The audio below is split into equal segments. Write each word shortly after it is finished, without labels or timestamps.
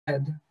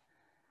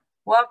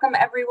Welcome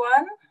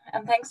everyone,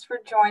 and thanks for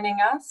joining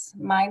us.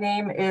 My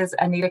name is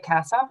Anita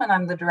Kassoff, and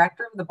I'm the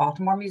director of the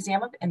Baltimore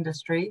Museum of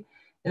Industry.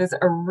 It is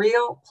a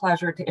real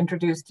pleasure to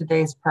introduce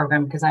today's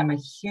program because I'm a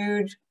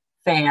huge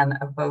fan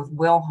of both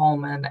Will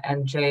Holman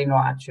and Jay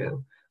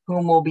Nwachu,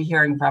 whom we'll be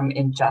hearing from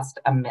in just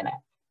a minute.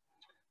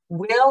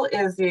 Will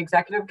is the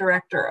executive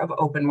director of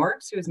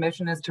OpenWorks, whose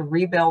mission is to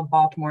rebuild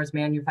Baltimore's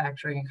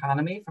manufacturing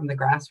economy from the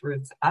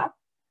grassroots up.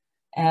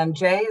 And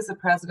Jay is the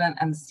president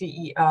and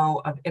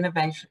CEO of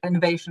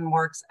Innovation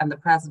Works and the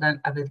president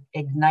of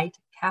Ignite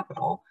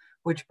Capital,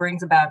 which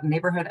brings about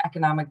neighborhood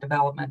economic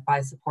development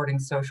by supporting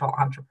social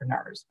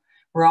entrepreneurs.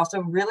 We're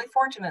also really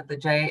fortunate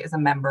that Jay is a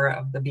member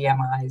of the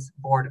BMI's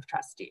Board of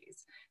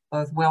Trustees.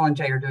 Both Will and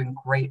Jay are doing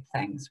great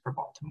things for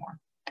Baltimore.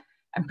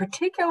 I'm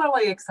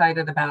particularly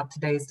excited about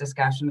today's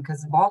discussion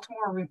because the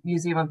Baltimore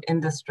Museum of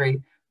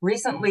Industry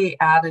recently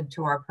added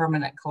to our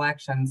permanent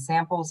collection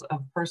samples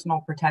of personal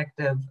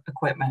protective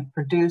equipment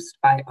produced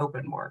by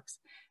OpenWorks.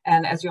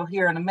 And as you'll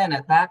hear in a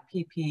minute, that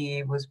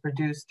PPE was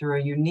produced through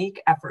a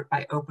unique effort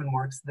by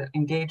OpenWorks that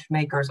engaged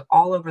makers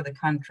all over the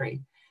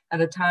country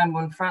at a time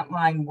when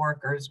frontline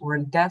workers were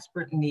in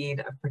desperate need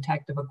of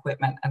protective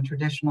equipment and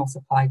traditional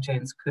supply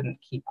chains couldn't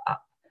keep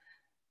up.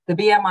 The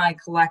BMI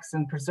collects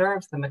and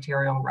preserves the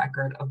material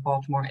record of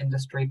Baltimore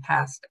industry,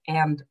 past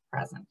and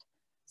present.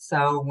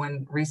 So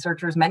when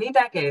researchers many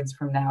decades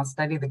from now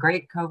study the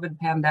great COVID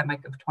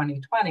pandemic of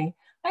 2020,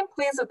 I'm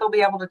pleased that they'll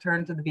be able to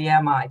turn to the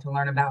BMI to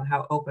learn about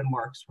how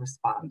OpenWorks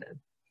responded.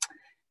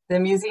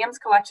 The museum's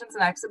collections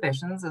and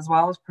exhibitions, as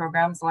well as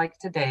programs like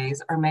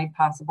today's, are made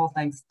possible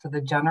thanks to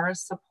the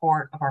generous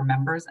support of our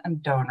members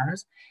and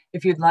donors.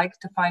 If you'd like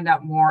to find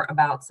out more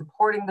about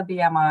supporting the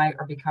BMI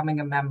or becoming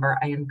a member,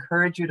 I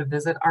encourage you to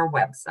visit our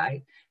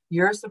website.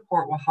 Your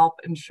support will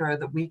help ensure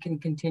that we can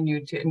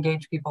continue to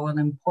engage people in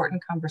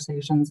important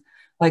conversations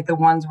like the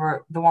one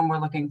we're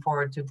looking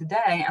forward to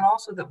today, and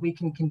also that we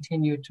can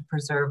continue to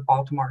preserve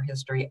Baltimore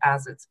history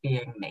as it's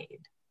being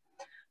made.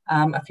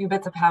 A few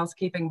bits of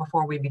housekeeping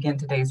before we begin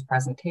today's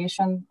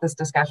presentation. This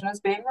discussion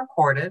is being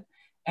recorded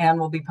and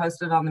will be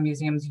posted on the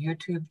museum's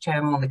YouTube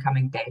channel in the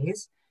coming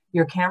days.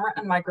 Your camera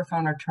and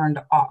microphone are turned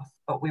off,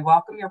 but we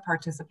welcome your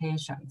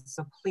participation.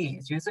 So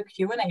please use a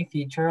Q&A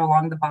feature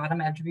along the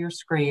bottom edge of your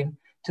screen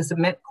to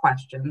submit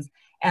questions,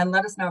 and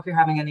let us know if you're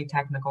having any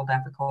technical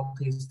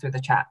difficulties through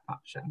the chat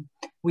function.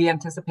 We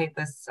anticipate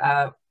this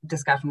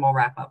discussion will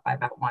wrap up by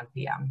about 1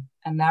 p.m.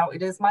 And now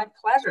it is my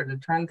pleasure to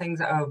turn things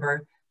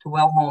over to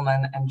Will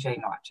Holman and Jay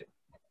Nwachu.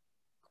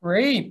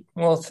 Great.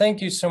 Well,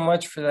 thank you so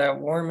much for that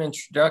warm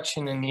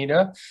introduction,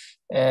 Anita.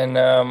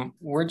 And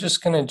we're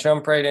just going to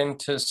jump right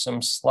into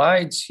some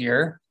slides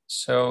here.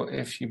 So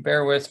if you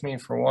bear with me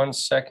for 1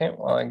 second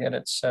while I get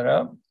it set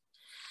up.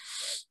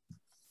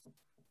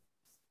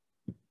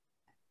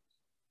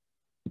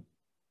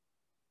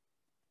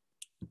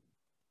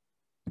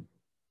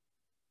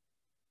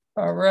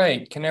 All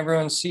right, can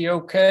everyone see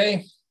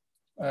okay?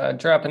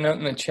 Drop a note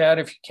in the chat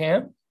if you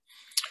can.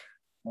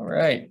 All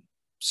right,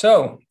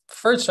 so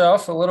first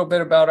off, a little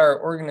bit about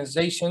our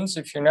organizations.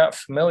 If you're not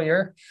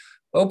familiar,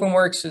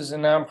 OpenWorks is a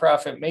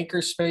nonprofit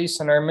makerspace,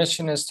 and our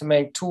mission is to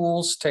make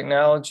tools,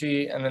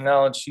 technology, and the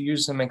knowledge to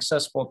use them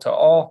accessible to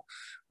all.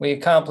 We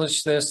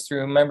accomplish this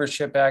through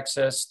membership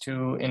access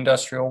to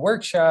industrial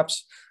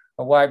workshops,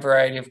 a wide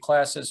variety of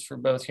classes for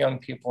both young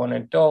people and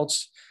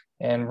adults,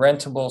 and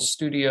rentable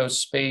studio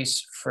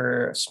space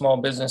for small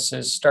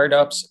businesses,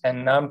 startups,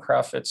 and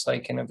nonprofits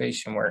like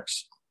Innovation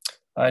Works.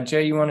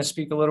 Jay, you want to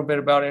speak a little bit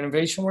about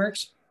Innovation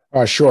Works?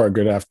 Sure.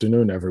 Good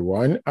afternoon,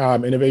 everyone.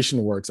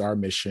 Innovation Works, our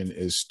mission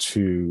is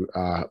to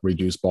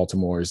reduce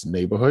Baltimore's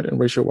neighborhood and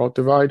racial wealth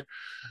divide.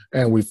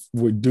 And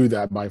we do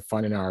that by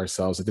finding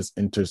ourselves at this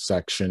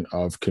intersection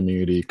of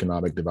community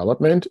economic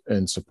development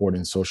and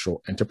supporting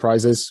social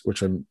enterprises,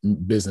 which are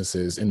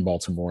businesses in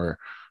Baltimore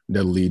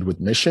that lead with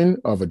mission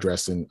of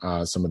addressing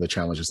some of the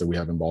challenges that we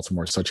have in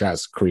Baltimore, such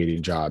as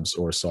creating jobs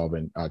or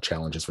solving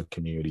challenges for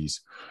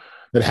communities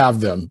that have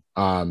them.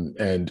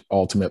 And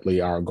ultimately,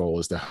 our goal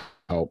is to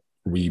help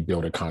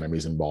rebuild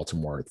economies in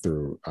Baltimore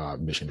through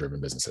mission-driven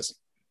businesses.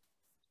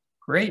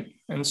 Great.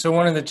 And so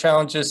one of the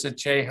challenges that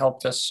Jay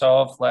helped us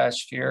solve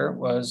last year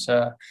was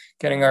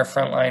getting our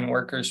frontline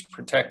workers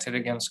protected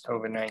against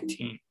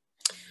COVID-19.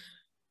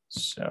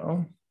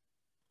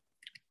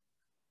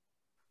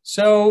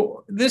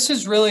 So this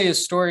is really a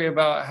story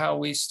about how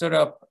we stood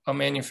up a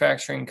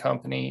manufacturing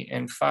company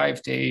in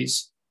 5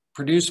 days,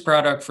 produced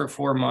product for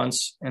 4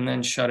 months, and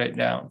then shut it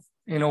down.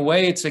 In a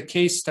way, it's a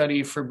case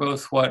study for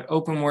both what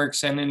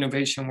OpenWorks and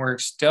Innovation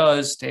Works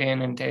does day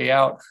in and day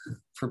out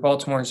for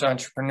Baltimore's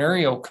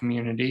entrepreneurial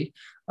community.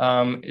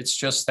 It's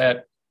just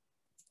that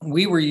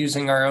we were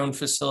using our own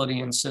facility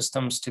and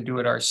systems to do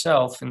it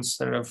ourselves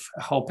instead of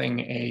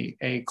helping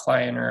a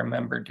client or a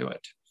member do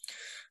it.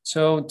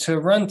 So to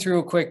run through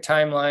a quick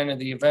timeline of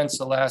the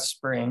events of last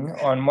spring,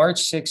 on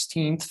March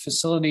 16th,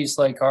 facilities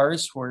like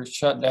ours were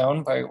shut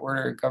down by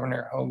order of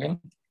Governor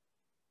Hogan.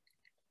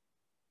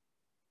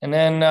 And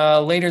then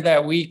later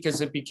that week, as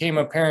it became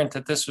apparent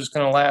that this was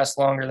going to last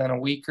longer than a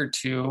week or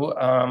two,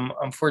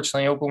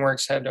 unfortunately,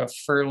 OpenWorks had to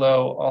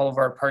furlough all of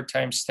our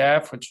part-time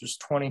staff, which was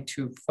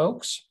 22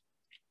 folks.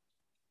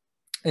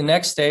 The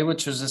next day,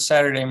 which was a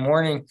Saturday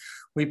morning,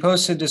 we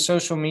posted to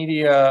social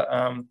media.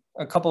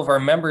 A couple of our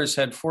members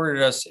had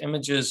forwarded us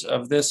images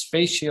of this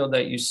face shield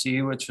that you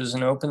see, which was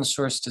an open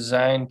source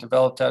design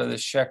developed out of the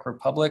Czech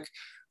Republic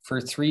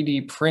for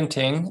 3D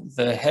printing,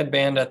 the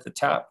headband at the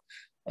top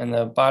and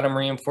the bottom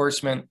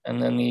reinforcement, and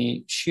then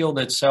the shield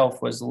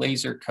itself was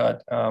laser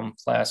cut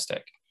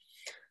plastic.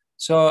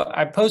 So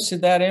I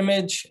posted that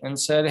image and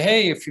said,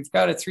 hey, if you've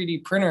got a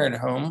 3D printer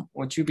at home,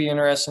 would you be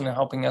interested in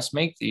helping us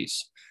make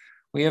these?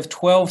 We have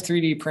 12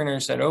 3D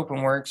printers at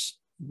OpenWorks,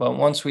 but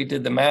once we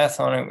did the math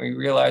on it, we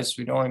realized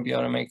we'd only be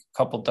able to make a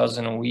couple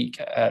dozen a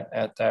week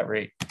at that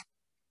rate.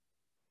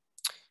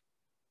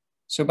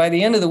 So by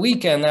the end of the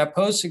weekend, that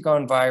post had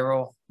gone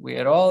viral. We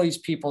had all these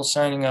people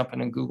signing up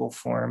in a Google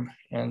form.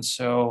 And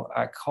so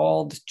I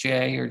called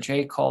Jay, or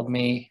Jay called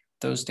me.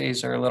 Those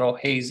days are a little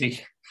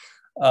hazy.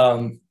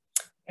 And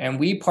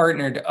we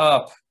partnered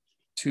up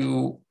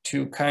to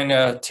kind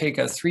of take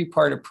a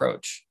three-part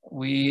approach.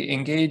 We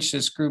engaged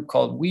this group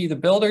called We the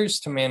Builders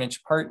to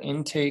manage part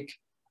intake.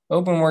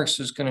 OpenWorks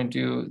was going to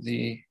do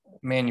the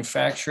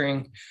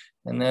manufacturing,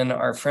 and then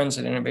our friends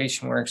at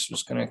InnovationWorks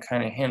was going to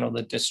kind of handle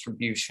the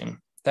distribution.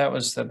 That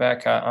was the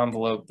back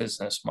envelope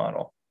business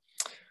model.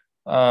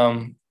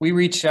 We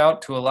reached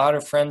out to a lot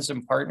of friends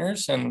and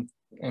partners, and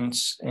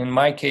in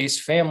my case,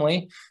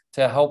 family,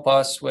 to help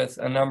us with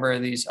a number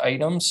of these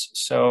items.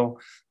 So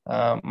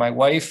my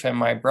wife and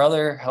my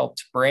brother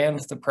helped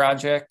brand the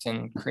project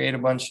and create a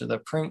bunch of the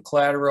print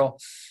collateral.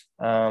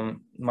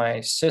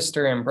 My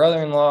sister and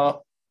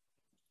brother-in-law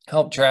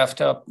helped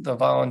draft up the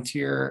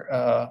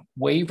volunteer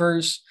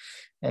waivers.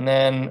 And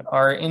then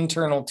our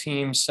internal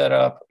team set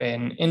up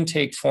an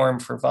intake form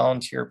for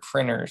volunteer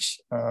printers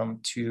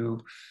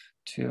to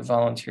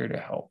volunteer to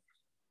help.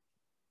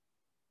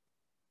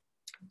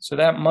 So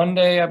that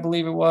Monday, I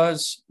believe it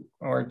was,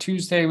 or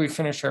Tuesday, we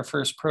finished our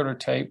first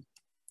prototype,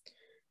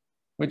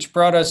 which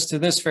brought us to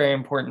this very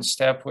important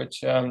step,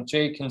 which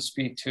Jay can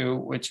speak to,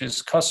 which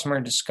is customer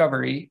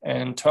discovery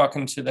and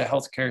talking to the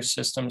healthcare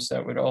systems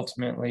that would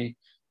ultimately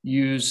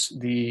use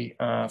the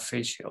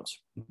face shields.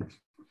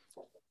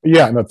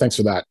 Yeah, no, thanks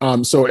for that.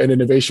 So in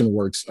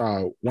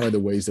InnovationWorks, one of the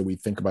ways that we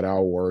think about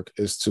our work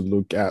is to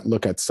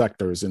look at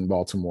sectors in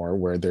Baltimore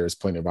where there's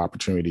plenty of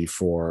opportunity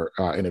for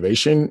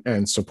innovation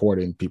and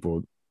supporting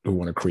people who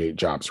want to create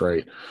jobs,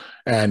 right?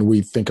 And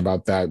we think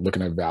about that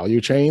looking at value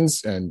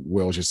chains, and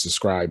Will just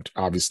described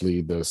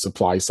obviously the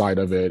supply side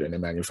of it and the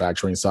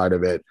manufacturing side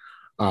of it.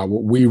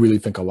 We really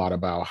think a lot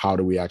about how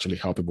do we actually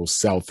help people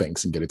sell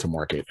things and get it to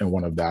market. And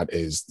one of that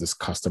is this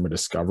customer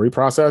discovery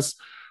process,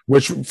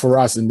 which for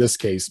us in this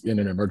case, in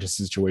an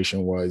emergency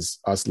situation, was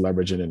us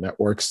leveraging the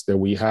networks that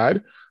we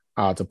had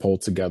to pull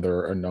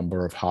together a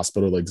number of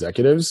hospital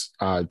executives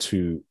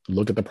to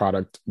look at the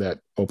product that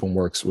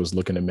OpenWorks was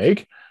looking to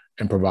make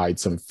and provide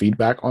some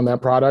feedback on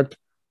that product.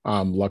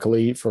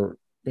 Luckily for,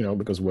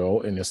 because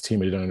Will and his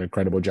team had done an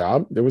incredible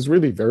job, there was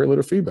really very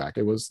little feedback.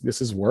 It was,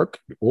 this is work,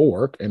 it will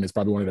work, and it's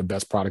probably one of the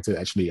best products that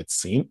actually had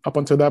seen up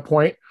until that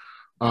point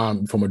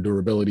from a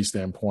durability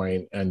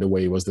standpoint and the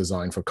way it was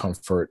designed for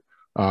comfort.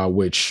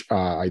 Which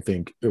I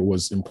think it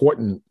was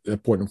important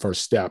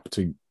first step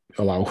to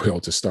allow Will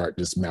to start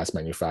just mass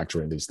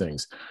manufacturing these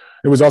things.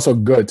 It was also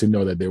good to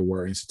know that there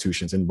were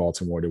institutions in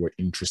Baltimore that were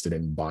interested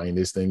in buying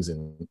these things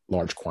in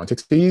large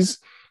quantities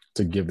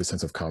to give the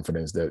sense of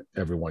confidence that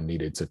everyone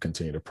needed to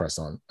continue to press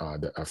on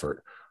the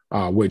effort,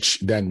 which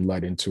then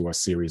led into a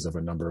series of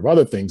a number of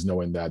other things,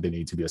 knowing that there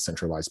needed to be a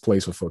centralized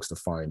place for folks to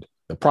find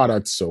the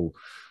products. So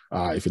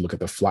if you look at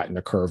the Flatten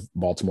the Curve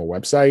Baltimore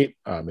website,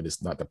 it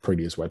is not the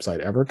prettiest website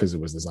ever because it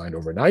was designed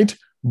overnight,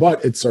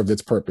 but it served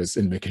its purpose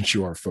in making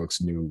sure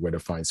folks knew where to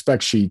find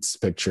spec sheets,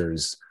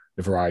 pictures,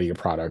 the variety of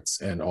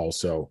products, and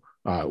also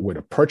where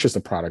to purchase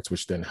the products,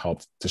 which then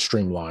helped to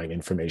streamline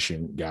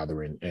information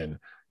gathering and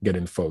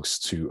getting folks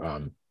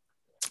to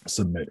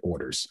submit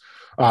orders.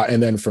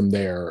 And then from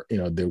there,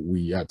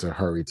 we had to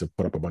hurry to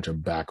put up a bunch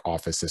of back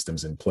office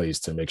systems in place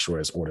to make sure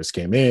as orders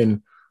came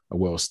in,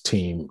 Will's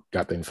team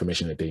got the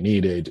information that they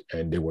needed,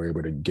 and they were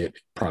able to get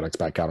products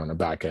back out on the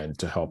back end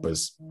to help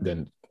us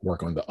then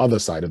work on the other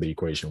side of the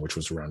equation, which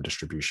was around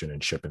distribution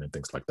and shipping and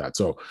things like that.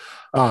 So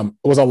it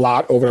was a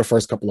lot over the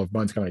first couple of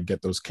months to kind of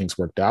get those kinks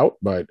worked out.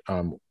 But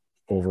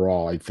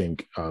overall, I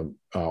think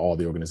all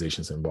the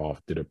organizations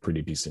involved did a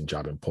pretty decent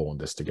job in pulling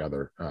this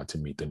together to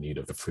meet the need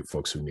of the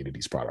folks who needed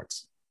these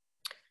products.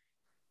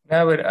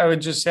 I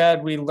would just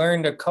add, we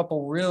learned a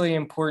couple really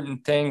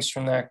important things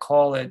from that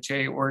call that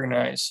Jay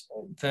organized.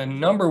 The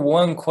number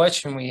one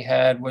question we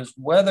had was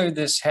whether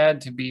this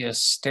had to be a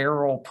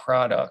sterile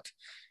product.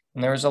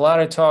 And there was a lot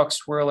of talk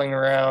swirling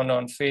around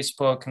on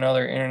Facebook and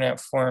other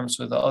internet forums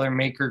with other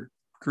maker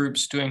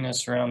groups doing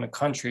this around the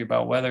country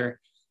about whether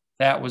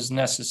that was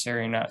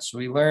necessary or not. So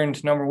we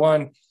learned, number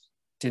one,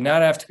 did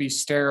not have to be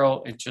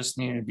sterile. It just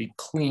needed to be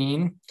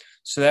clean.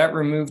 So that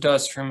removed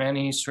us from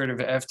any sort of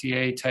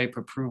FDA type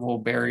approval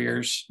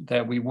barriers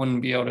that we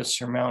wouldn't be able to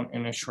surmount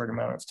in a short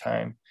amount of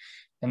time.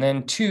 And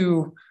then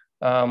two,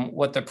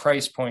 what the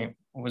price point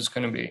was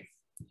going to be.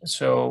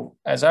 So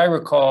as I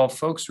recall,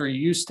 folks were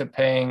used to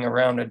paying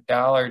around $1,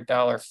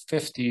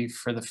 $1.50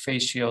 for the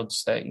face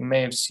shields that you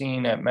may have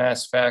seen at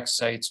mass fac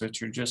sites,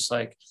 which are just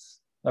like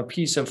a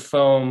piece of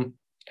foam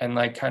and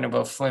like kind of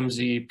a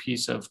flimsy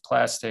piece of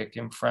plastic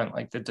in front,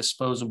 like the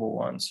disposable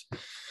ones.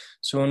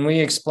 So when we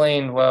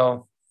explained,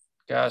 well,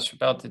 gosh,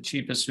 about the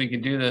cheapest we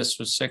could do this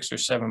was $6 or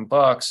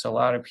 $7, a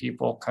lot of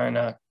people kind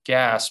of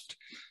gasped.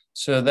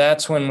 So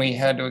that's when we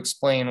had to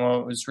explain, well,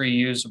 it was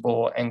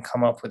reusable and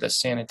come up with a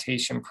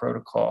sanitation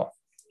protocol,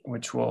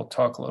 which we'll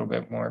talk a little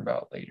bit more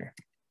about later.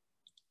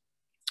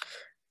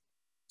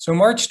 So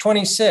March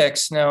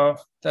 26th, now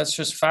that's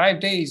just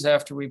 5 days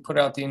after we put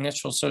out the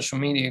initial social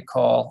media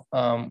call,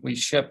 we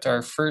shipped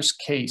our first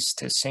case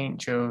to St.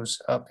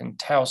 Joe's up in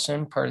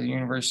Towson, part of the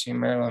University of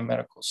Maryland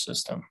Medical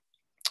System.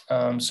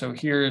 So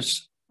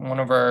here's one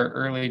of our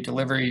early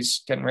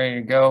deliveries getting ready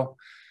to go.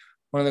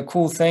 One of the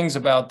cool things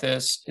about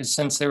this is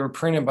since they were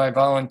printed by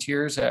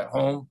volunteers at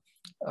home,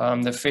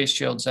 the face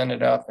shields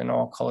ended up in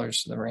all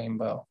colors of the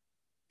rainbow.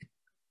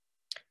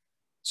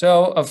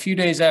 So a few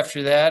days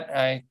after that,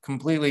 I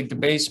completely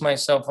debased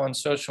myself on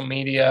social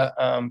media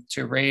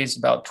to raise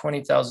about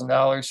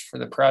 $20,000 for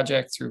the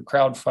project through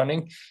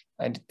crowdfunding.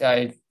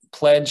 I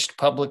pledged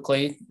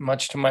publicly,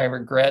 much to my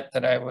regret,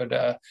 that I would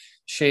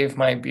shave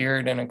my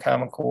beard in a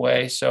comical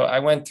way. So I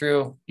went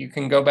through, you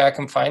can go back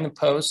and find the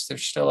posts, they're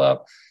still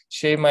up,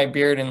 shave my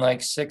beard in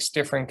like 6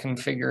 different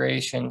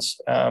configurations.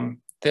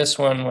 This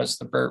one was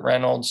the Burt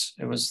Reynolds.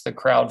 It was the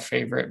crowd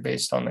favorite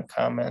based on the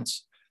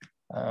comments.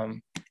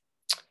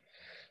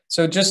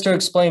 So just to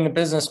explain the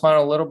business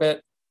model a little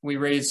bit, we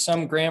raised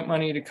some grant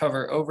money to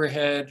cover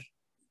overhead,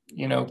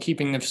 you know,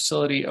 keeping the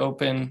facility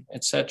open,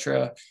 et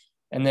cetera.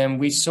 And then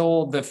we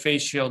sold the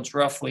face shields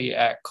roughly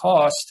at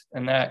cost,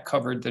 and that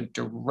covered the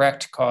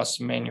direct cost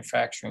of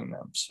manufacturing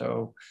them.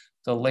 So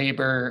the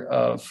labor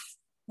of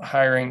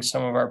hiring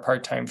some of our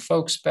part-time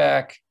folks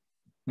back,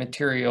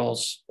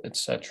 materials, et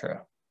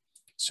cetera.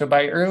 So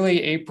by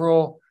early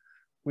April,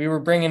 we were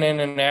bringing in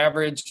an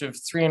average of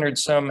 300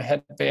 some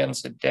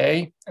headbands a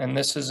day. And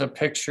this is a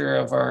picture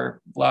of our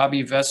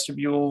lobby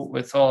vestibule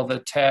with all the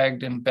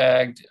tagged and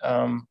bagged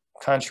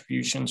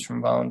contributions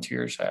from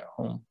volunteers at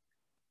home.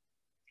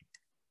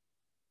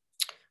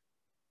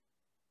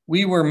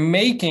 We were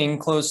making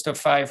close to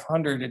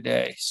 500 a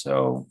day.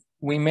 So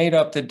we made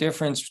up the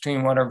difference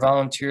between what our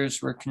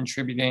volunteers were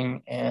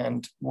contributing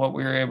and what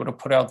we were able to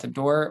put out the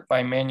door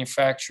by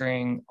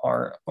manufacturing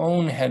our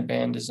own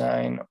headband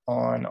design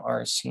on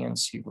our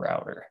CNC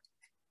router.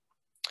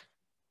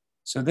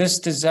 So this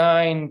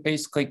design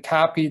basically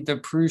copied the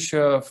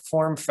Prusa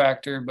form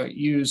factor, but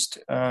used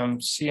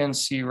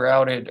CNC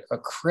routed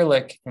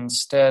acrylic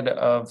instead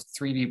of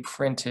 3D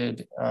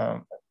printed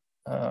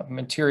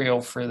material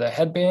for the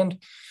headband.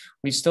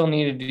 We still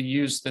needed to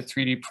use the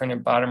 3D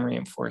printed bottom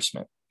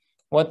reinforcement.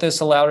 What this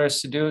allowed us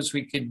to do is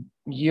we could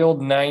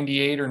yield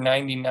 98 or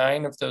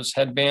 99 of those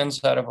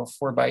headbands out of a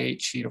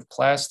 4x8 sheet of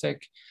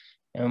plastic,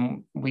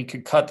 and we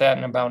could cut that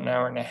in about an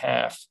hour and a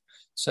half.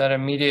 So that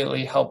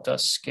immediately helped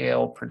us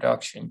scale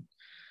production.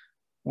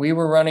 We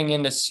were running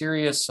into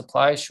serious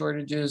supply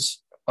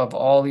shortages of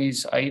all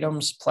these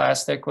items.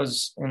 Plastic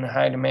was in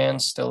high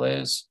demand, still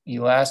is.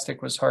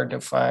 Elastic was hard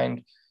to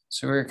find.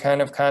 So we were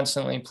kind of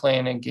constantly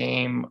playing a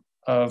game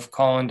of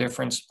calling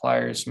different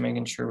suppliers,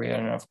 making sure we had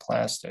enough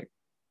plastic.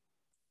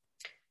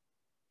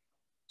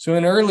 So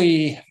in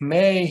early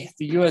May,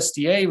 the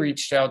USDA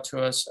reached out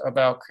to us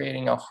about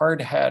creating a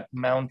hard hat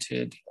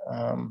mounted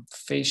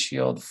face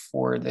shield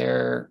for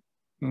their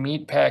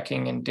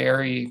meatpacking and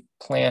dairy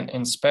plant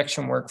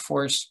inspection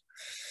workforce.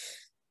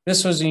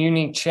 This was a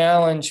unique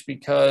challenge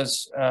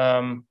because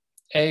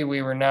A,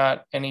 we were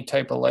not any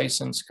type of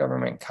licensed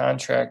government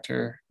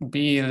contractor.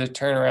 B, the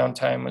turnaround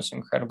time was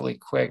incredibly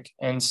quick.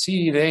 And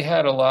C, they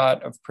had a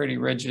lot of pretty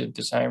rigid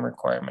design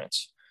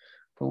requirements.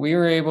 But we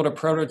were able to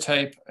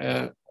prototype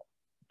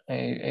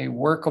a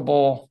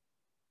workable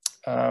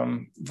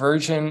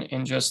version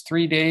in just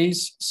 3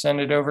 days,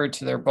 send it over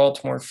to their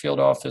Baltimore field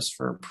office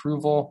for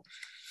approval.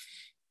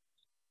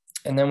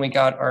 And then we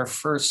got our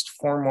first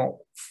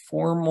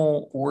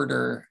formal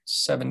order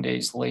 7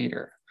 days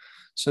later.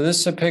 So this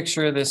is a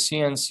picture of the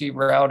CNC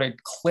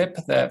routed clip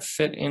that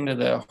fit into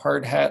the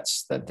hard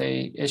hats that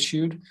they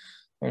issued.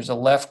 There's a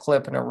left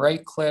clip and a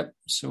right clip,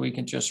 so we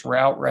could just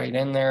route right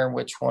in there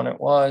which one it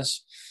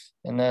was.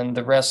 And then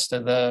the rest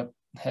of the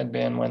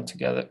headband went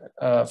together,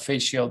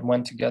 face shield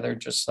went together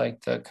just like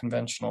the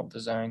conventional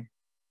design.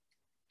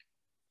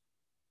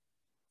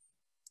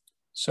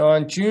 So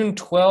on June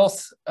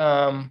 12th,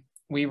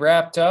 we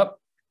wrapped up.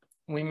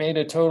 We made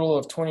a total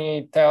of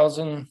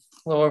 28,000,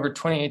 a little over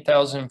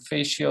 28,000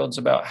 face shields,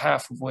 about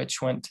half of which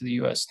went to the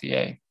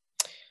USDA.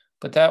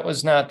 But that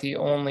was not the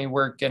only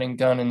work getting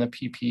done in the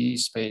PPE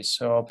space.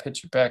 So I'll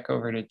pitch it back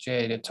over to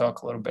Jay to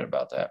talk a little bit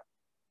about that.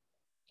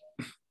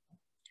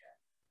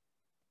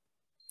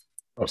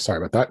 Oh,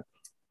 sorry about that.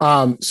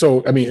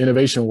 So, I mean,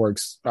 Innovation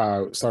Works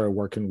started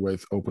working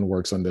with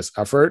OpenWorks on this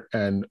effort,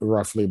 and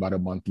roughly about a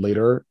month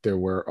later, there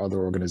were other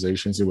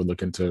organizations who were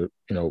looking to,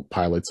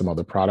 pilot some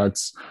other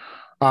products,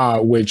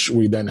 which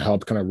we then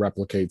helped kind of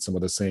replicate some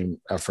of the same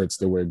efforts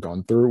that we've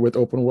gone through with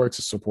OpenWorks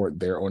to support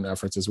their own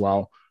efforts as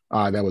well.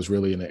 That was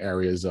really in the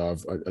areas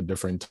of a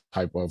different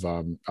type of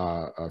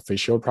face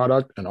shield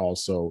product, and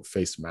also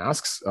face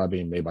masks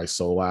being made by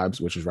Soul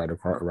Labs, which is right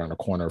around the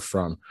corner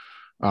from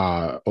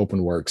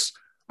OpenWorks.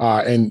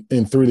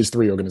 And through these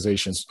three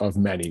organizations of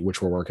many,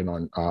 which were working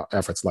on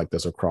efforts like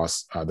this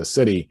across the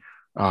city,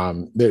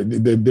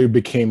 they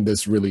became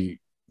this really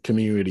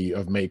community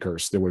of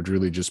makers that were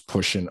really just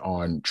pushing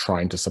on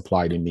trying to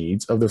supply the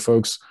needs of the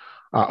folks,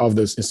 of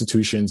those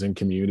institutions and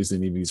communities that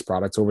need these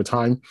products over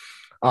time.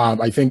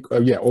 I think,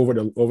 over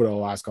the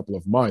last couple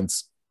of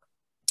months,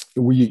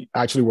 we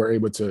actually were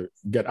able to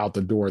get out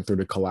the door through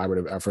the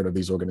collaborative effort of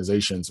these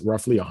organizations,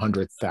 roughly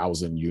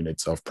 100,000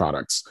 units of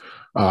products.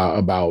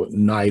 About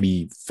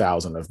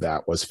 90,000 of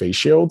that was face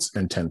shields,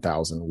 and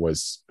 10,000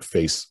 was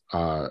face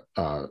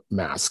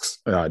masks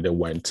that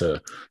went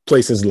to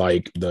places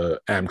like the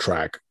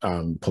Amtrak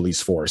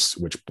police force,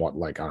 which bought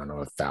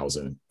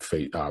 1,000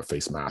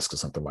 face masks or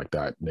something like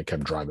that. And they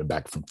kept driving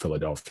back from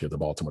Philadelphia to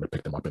Baltimore to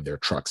pick them up in their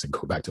trucks and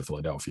go back to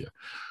Philadelphia,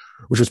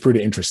 which was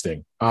pretty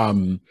interesting.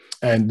 And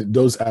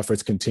those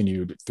efforts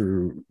continued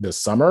through the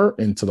summer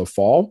into the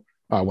fall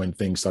when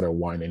things started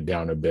winding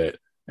down a bit.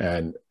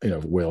 And,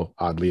 Will,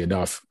 oddly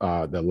enough,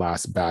 the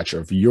last batch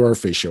of your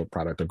face shield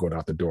product are going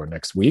out the door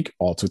next week,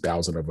 all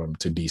 2,000 of them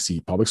to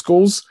DC public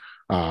schools,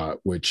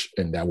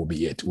 and that will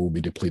be it. We'll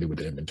be depleted with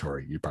the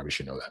inventory. You probably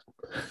should know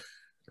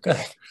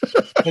that.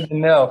 Good to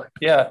know.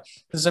 Yeah,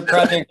 this is a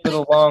project with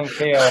a long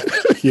tail.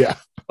 Yeah.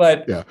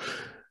 But yeah.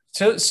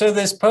 So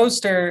this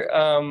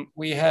poster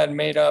we had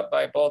made up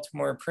by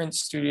Baltimore Print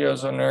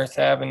Studios on North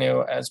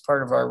Avenue as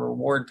part of our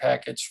reward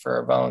package for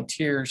our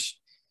volunteers.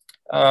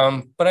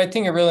 But I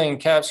think it really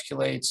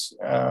encapsulates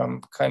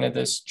kind of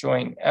this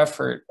joint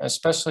effort,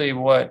 especially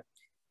what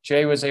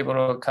Jay was able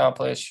to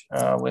accomplish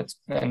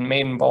and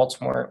made in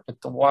Baltimore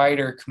with the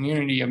wider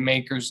community of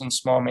makers and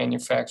small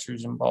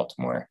manufacturers in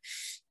Baltimore.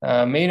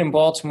 Made in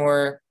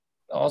Baltimore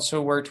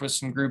also worked with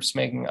some groups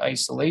making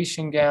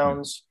isolation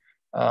gowns,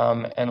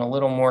 and a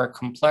little more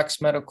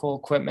complex medical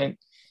equipment.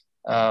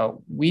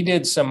 We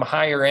did some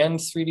higher end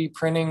 3D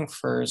printing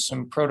for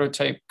some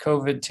prototype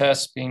COVID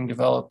tests being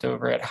developed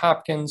over at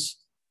Hopkins.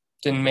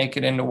 Didn't make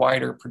it into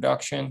wider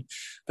production,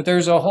 but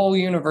there's a whole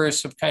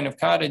universe of kind of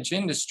cottage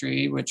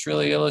industry, which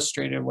really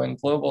illustrated when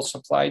global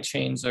supply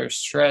chains are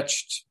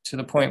stretched to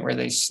the point where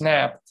they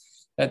snap,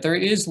 that there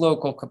is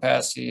local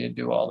capacity to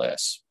do all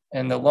this.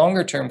 And the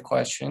longer term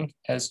question,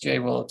 as Jay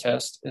will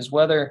attest, is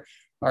whether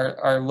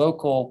our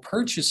local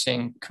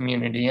purchasing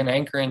community and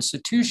anchor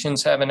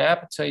institutions have an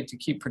appetite to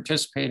keep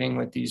participating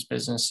with these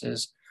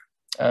businesses,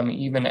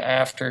 even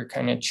after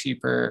kind of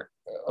cheaper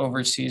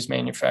overseas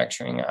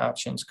manufacturing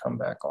options come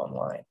back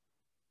online.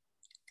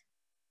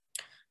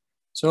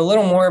 So a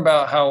little more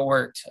about how it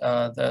worked,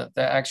 the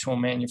actual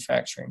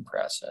manufacturing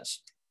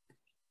process.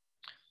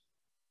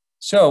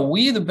 So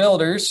We the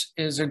Builders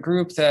is a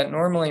group that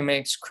normally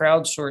makes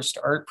crowdsourced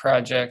art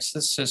projects.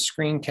 This is a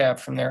screen cap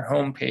from their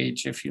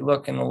homepage. If you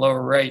look in the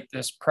lower right,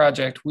 this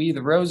project, We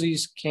the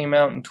Rosies, came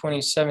out in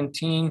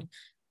 2017.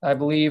 I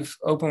believe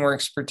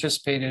OpenWorks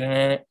participated in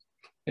it.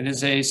 It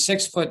is a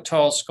 6-foot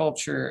tall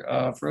sculpture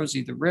of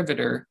Rosie the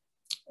Riveter,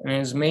 and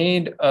it is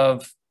made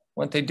of,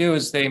 what they do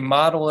is they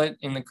model it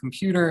in the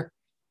computer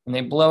and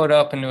they blow it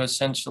up into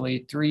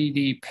essentially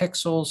 3D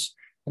pixels.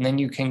 And then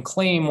you can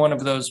claim one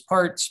of those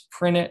parts,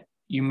 print it,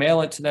 you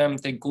mail it to them,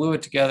 they glue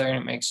it together, and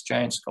it makes a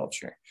giant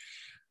sculpture.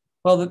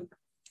 Well,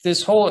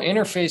 this whole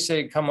interface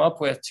they come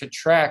up with to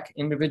track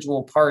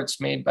individual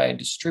parts made by a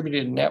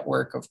distributed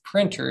network of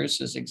printers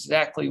is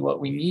exactly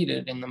what we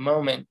needed in the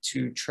moment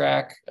to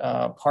track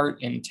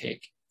part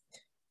intake.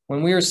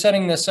 When we were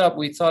setting this up,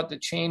 we thought the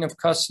chain of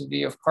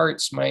custody of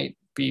parts might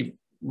be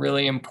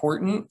really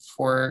important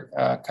for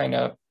kind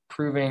of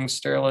proving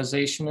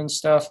sterilization and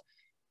stuff.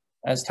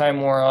 As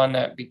time wore on,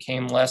 that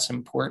became less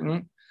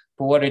important.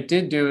 But what it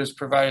did do is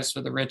provide us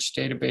with a rich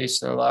database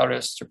that allowed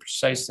us to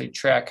precisely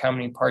track how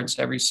many parts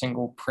every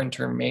single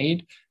printer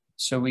made,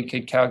 so we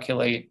could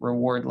calculate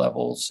reward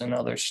levels and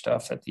other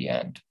stuff at the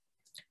end.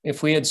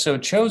 If we had so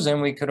chosen,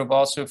 we could have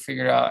also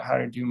figured out how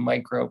to do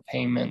micro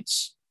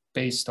payments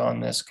based on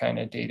this kind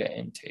of data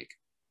intake.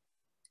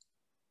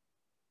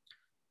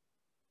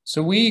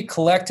 So we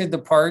collected the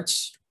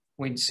parts,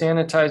 we'd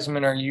sanitize them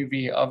in our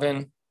UV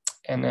oven,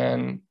 and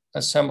then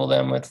assemble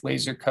them with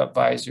laser cut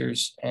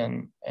visors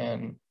and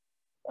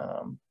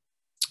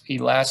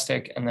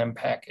elastic, and then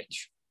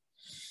package.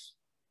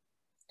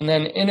 And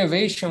then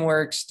Innovation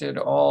Works did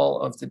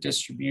all of the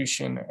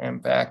distribution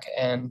and back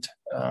end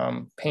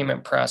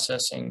payment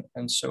processing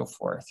and so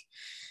forth.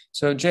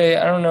 So Jay,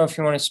 I don't know if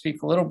you want to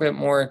speak a little bit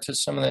more to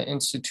some of the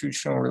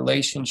institutional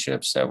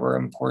relationships that were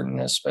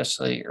important,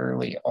 especially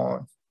early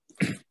on.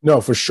 No,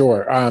 for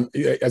sure.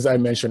 As I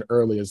mentioned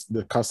earlier,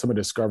 the customer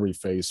discovery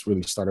phase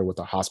really started with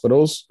the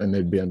hospitals, and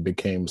they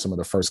became some of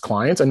the first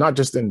clients, and not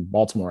just in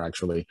Baltimore,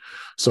 actually.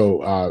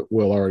 So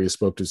Will already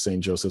spoke to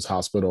St. Joseph's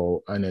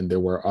Hospital, and then there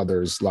were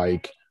others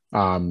like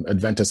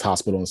Adventist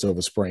Hospital in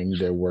Silver Spring.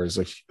 There was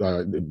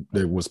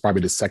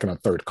probably the second or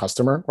third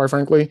customer, quite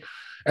frankly.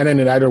 And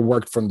then it either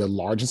worked from the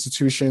large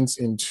institutions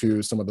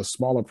into some of the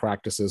smaller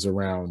practices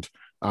around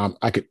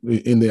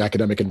in the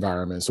academic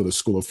environment, so the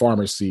School of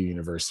Pharmacy,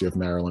 University of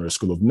Maryland, or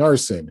School of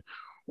Nursing,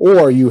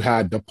 or you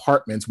had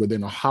departments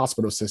within a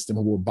hospital system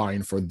who were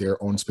buying for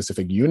their own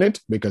specific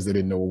unit because they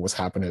didn't know what was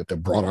happening at the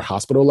broader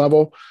hospital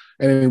level.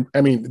 And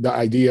I mean, the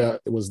idea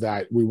was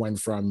that we went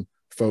from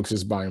folks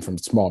just buying from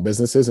small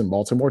businesses in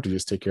Baltimore to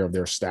just take care of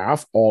their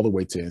staff, all the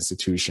way to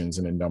institutions,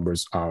 and the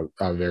numbers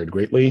varied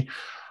greatly.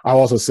 I'll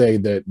also say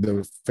that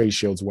the face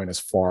shields went as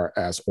far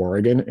as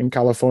Oregon in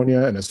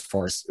California, and as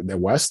far as the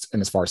West,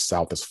 and as far as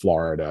South as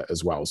Florida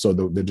as well. So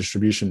the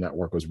distribution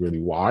network was really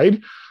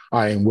wide.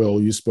 And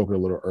Will, you spoke a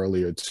little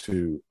earlier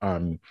to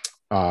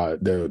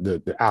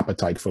the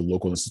appetite for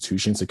local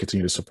institutions to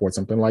continue to support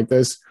something like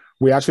this.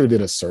 We actually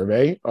did a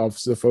survey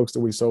of the folks that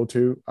we sold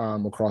to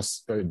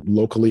across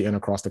locally and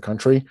across the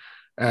country.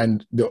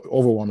 And the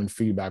overwhelming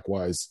feedback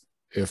was,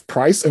 if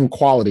price and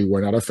quality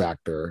were not a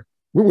factor,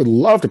 we would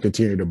love to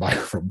continue to buy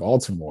from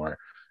Baltimore.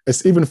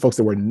 It's even folks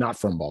that were not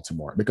from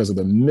Baltimore, because of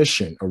the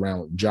mission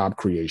around job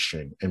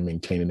creation and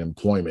maintaining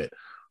employment.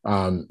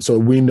 So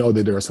we know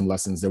that there are some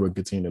lessons that we'll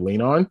continue to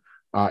lean on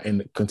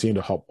and continue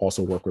to help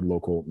also work with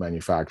local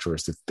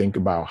manufacturers to think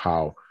about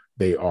how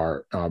they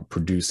are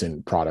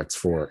producing products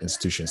for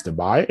institutions to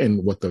buy,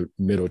 and what the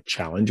middle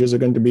challenges are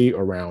going to be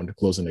around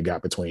closing the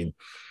gap between,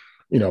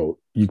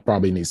 you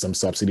probably need some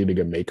subsidy to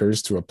get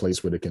makers to a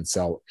place where they can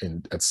sell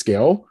at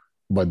scale.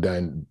 But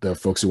then the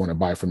folks who want to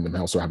buy from them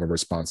also have a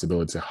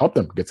responsibility to help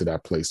them get to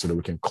that place so that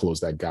we can close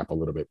that gap a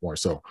little bit more.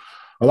 So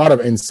a lot of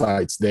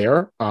insights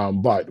there,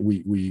 but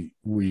we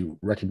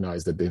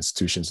recognize that the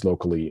institutions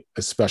locally,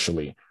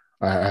 especially,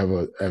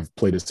 have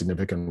played a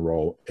significant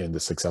role in the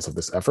success of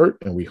this effort,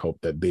 and we hope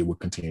that they will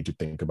continue to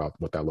think about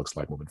what that looks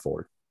like moving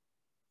forward.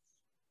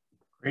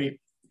 Great.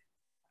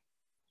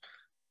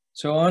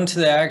 So on to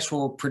the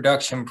actual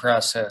production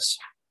process.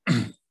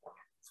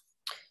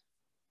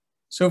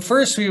 So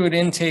first we would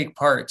intake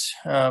parts.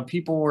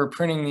 People were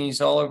printing these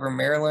all over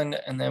Maryland,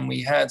 and then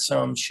we had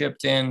some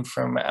shipped in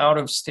from out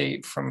of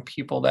state from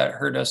people that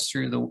heard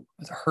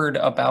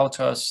about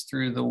us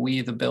through the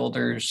We the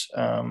Builders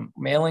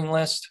mailing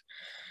list.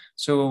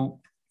 So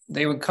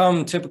they would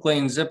come typically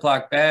in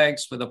Ziploc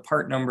bags with a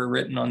part number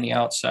written on the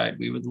outside.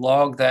 We would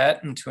log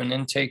that into an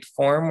intake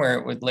form where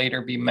it would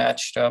later be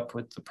matched up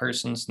with the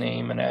person's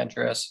name and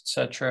address,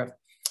 etc.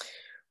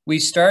 We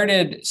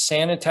started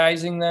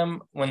sanitizing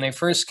them when they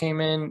first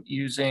came in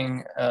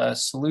using a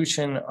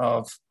solution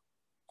of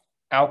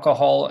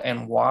alcohol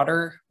and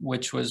water,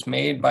 which was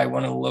made by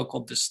one of the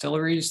local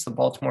distilleries, the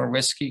Baltimore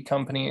Whiskey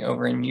Company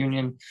over in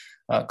Union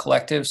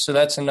Collective. So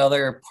that's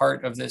another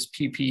part of this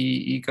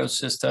PPE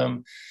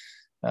ecosystem.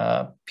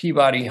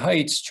 Peabody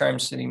Heights, Charm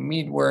City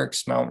Mead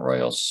Works, Mount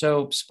Royal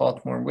Soaps,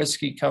 Baltimore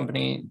Whiskey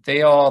Company,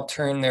 they all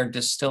turn their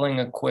distilling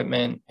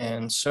equipment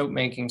and soap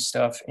making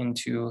stuff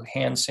into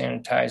hand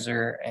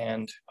sanitizer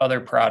and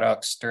other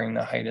products during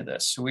the height of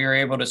this. So we were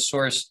able to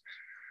source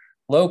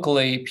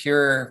locally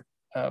pure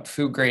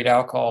food grade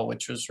alcohol,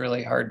 which was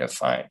really hard to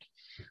find.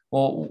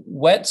 Well,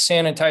 wet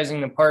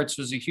sanitizing the parts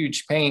was a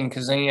huge pain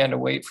because then you had to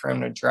wait for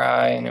them to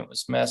dry and it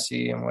was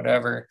messy and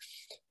whatever.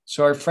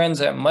 So our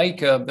friends at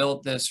Mica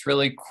built this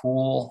really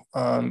cool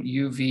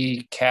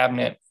UV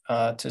cabinet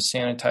to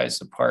sanitize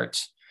the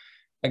parts.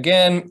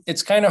 Again,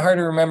 it's kind of hard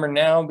to remember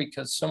now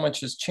because so much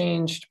has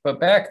changed, but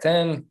back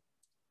then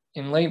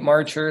in late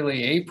March,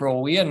 early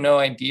April, we had no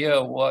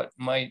idea what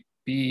might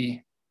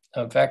be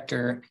a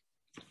vector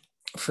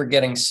for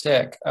getting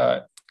sick.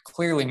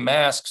 Clearly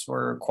masks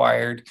were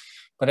required,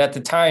 but at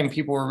the time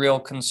people were real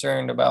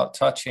concerned about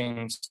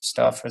touching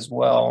stuff as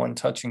well and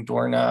touching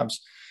doorknobs.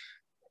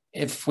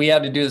 If we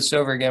had to do this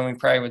over again, we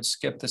probably would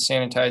skip the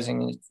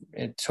sanitizing.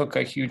 It took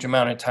a huge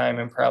amount of time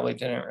and probably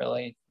didn't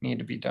really need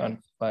to be done.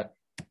 But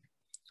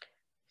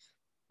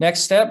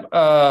next step,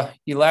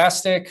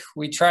 elastic.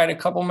 We tried a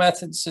couple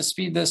methods to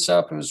speed this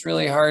up. It was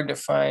really hard to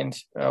find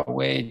a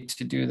way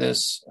to do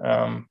this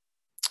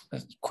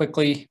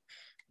quickly.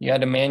 You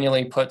had to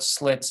manually put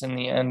slits in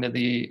the end of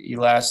the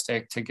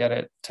elastic to get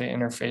it to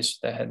interface with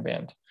the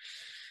headband.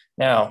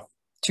 Now,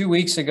 2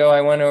 weeks ago,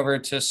 I went over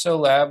to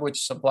SoLab, which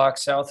is a block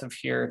south of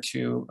here,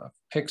 to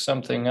pick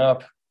something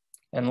up.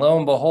 And lo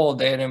and behold,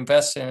 they had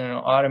invested in an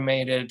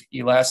automated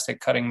elastic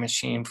cutting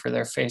machine for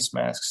their face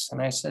masks.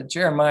 And I said,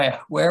 Jeremiah,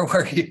 where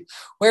were you?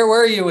 Where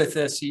were you with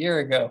this a year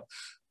ago?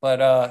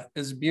 But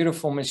it's a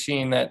beautiful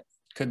machine that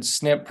could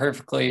snip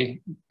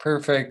perfect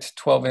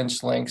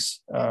 12-inch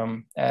lengths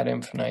ad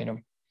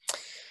infinitum.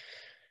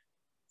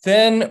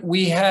 Then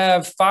we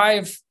have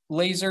 5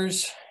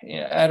 lasers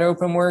at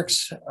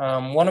OpenWorks,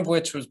 one of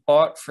which was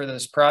bought for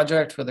this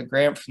project with a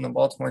grant from the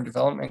Baltimore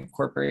Development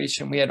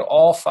Corporation. We had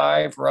all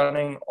 5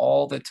 running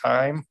all the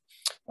time.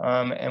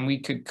 and we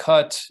could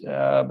cut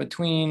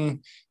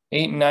between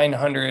 800 and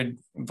 900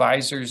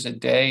 visors a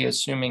day,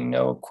 assuming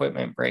no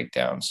equipment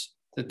breakdowns.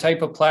 The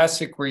type of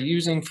plastic we're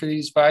using for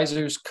these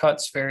visors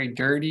cuts very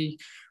dirty,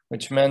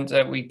 which meant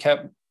that we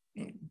kept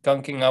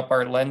gunking up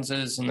our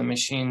lenses, and the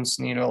machines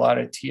need a lot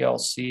of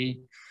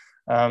TLC.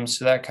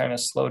 So that kind of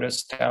slowed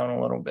us down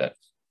a little bit.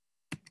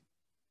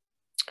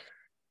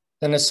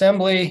 Then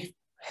assembly,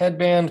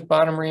 headband,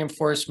 bottom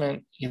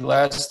reinforcement,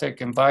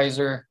 elastic, and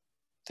visor,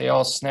 they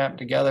all snap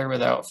together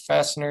without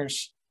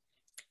fasteners.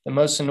 The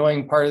most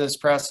annoying part of this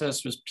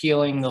process was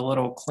peeling the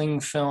little cling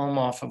film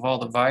off of all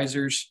the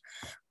visors,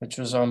 which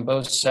was on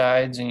both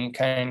sides, and you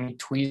kind of need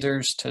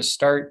tweezers to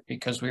start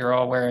because we were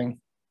all wearing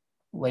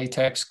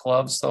latex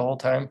gloves the whole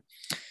time.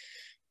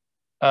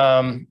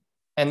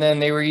 And then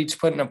they were each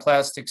put in a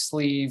plastic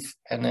sleeve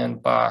and then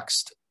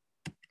boxed.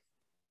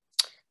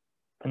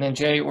 And then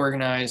Jay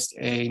organized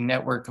a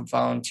network of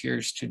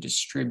volunteers to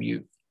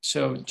distribute.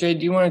 So Jay,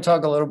 do you want to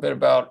talk a little bit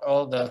about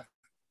all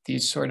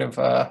these sort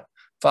of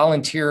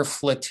volunteer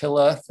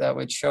flotilla that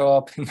would show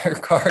up in their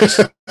cars?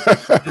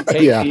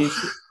 Yeah.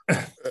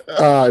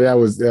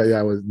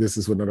 This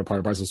is another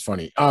part of it was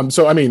funny.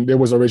 So, I mean, there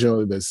was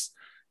originally this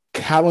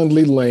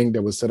Calendly link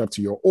that was set up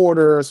to your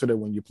order so that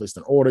when you placed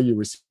an order, you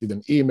received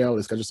an email,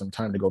 it scheduled some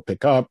time to go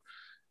pick up.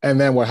 And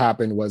then what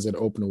happened was at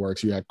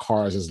OpenWorks, you had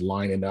cars just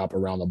lining up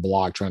around the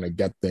block trying to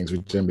get things,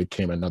 which then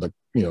became another,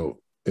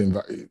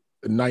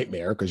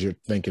 nightmare because you're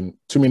thinking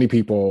too many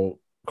people,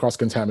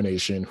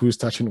 cross-contamination, who's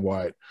touching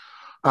what.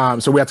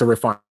 So we had to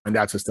refine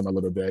that system a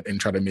little bit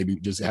and try to maybe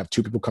just have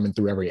 2 people coming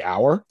through every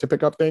hour to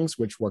pick up things,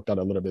 which worked out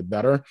a little bit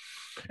better.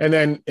 And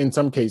then in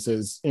some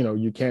cases,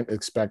 you can't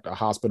expect a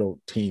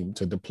hospital team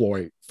to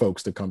deploy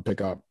folks to come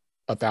pick up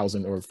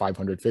 1,000 or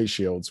 500 face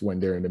shields when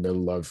they're in the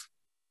middle of,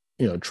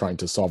 trying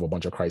to solve a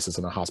bunch of crises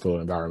in a hospital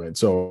environment.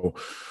 So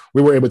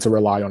we were able to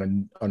rely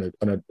on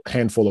a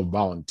handful of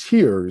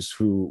volunteers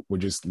who were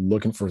just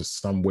looking for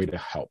some way to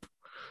help.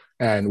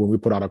 And when we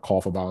put out a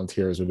call for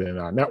volunteers within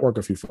our network,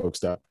 a few folks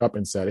stepped up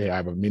and said, hey, I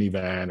have a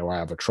minivan or I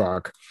have a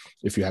truck.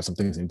 If you have some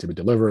things that need to be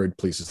delivered,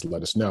 please just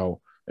let us know.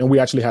 And we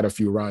actually had a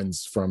few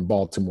runs from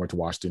Baltimore to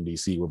Washington,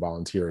 D.C., where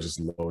volunteers just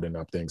loading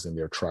up things in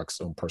their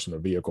trucks on personal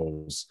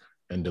vehicles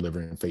and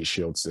delivering face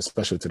shields,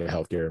 especially to the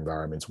healthcare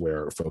environments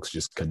where folks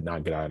just could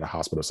not get out of the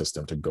hospital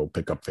system to go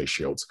pick up face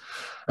shields.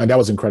 And that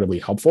was incredibly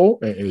helpful.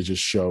 And it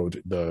just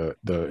showed the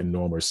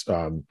enormous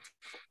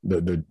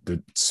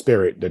the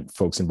spirit that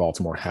folks in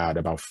Baltimore had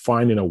about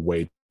finding a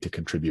way to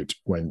contribute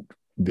when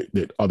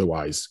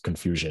otherwise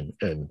confusion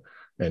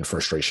and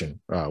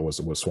frustration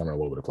was swarming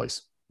all over the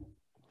place.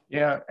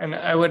 Yeah, and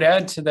I would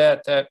add to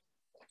that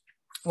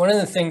one of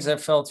the things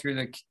that fell through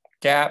the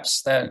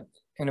gaps that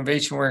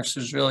InnovationWorks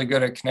was really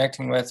good at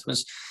connecting with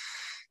was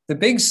the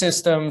big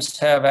systems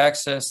have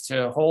access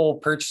to whole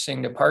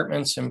purchasing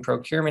departments and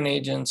procurement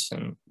agents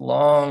and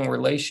long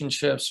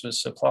relationships with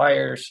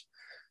suppliers.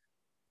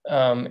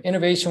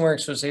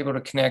 InnovationWorks was able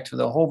to connect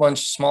with a whole bunch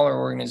of smaller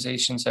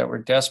organizations that were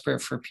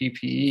desperate for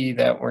PPE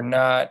that were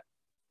not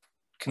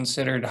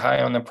considered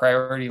high on the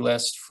priority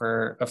list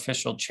for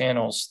official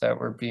channels that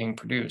were being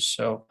produced.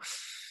 So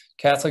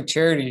Catholic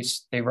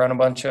Charities, they run a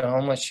bunch of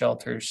homeless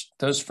shelters.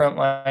 Those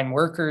frontline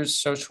workers,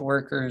 social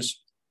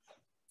workers,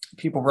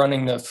 people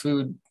running the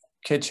food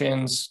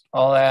kitchens,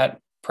 all that,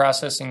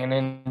 processing and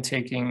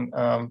intaking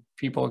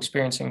people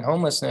experiencing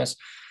homelessness,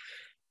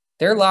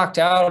 they're locked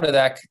out of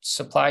that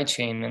supply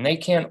chain and they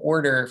can't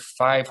order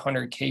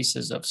 500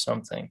 cases of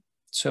something.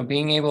 So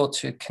being able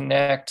to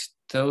connect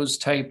those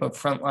type of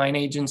frontline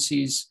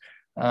agencies,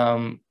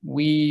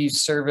 we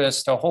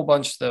serviced a whole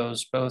bunch of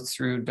those, both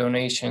through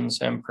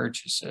donations and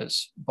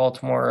purchases.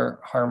 Baltimore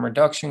Harm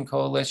Reduction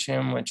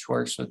Coalition, which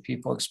works with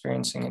people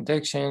experiencing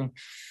addiction.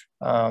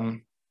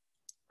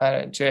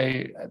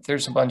 Jay,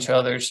 there's a bunch of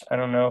others. I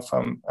don't know if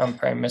I'm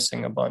probably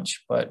missing a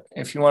bunch, but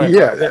if you want to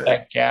talk about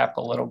that gap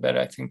a little bit,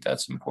 I think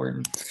that's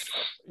important.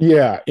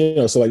 Yeah,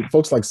 so like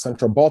folks like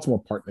Central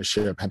Baltimore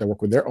Partnership had to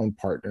work with their own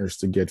partners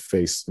to get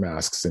face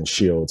masks and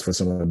shields for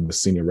some of the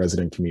senior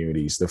resident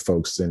communities. The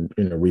folks in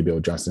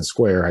Rebuild Johnston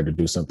Square had to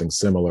do something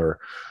similar.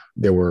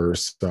 There were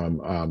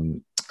some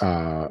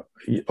other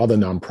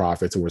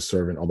nonprofits who were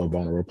serving other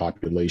vulnerable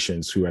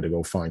populations who had to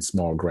go find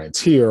small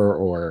grants here,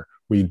 or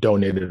we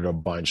donated a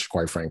bunch,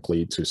 quite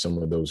frankly, to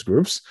some of those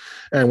groups.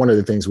 And one of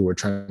the things we were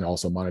trying to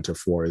also monitor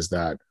for is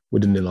that we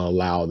didn't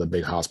allow the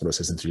big hospital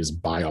systems to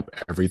just buy up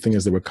everything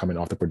as they were coming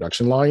off the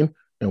production line.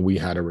 And we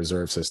had a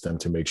reserve system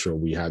to make sure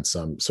we had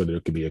some so that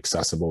it could be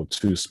accessible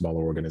to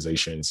smaller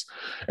organizations.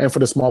 And for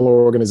the smaller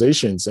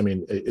organizations, I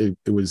mean, it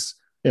was,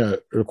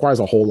 it requires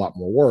a whole lot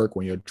more work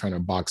when you're trying to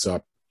box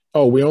up,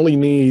 oh, we only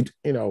need,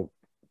 12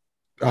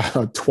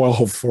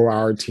 for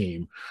our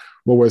team.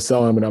 But we're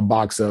selling them in a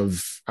box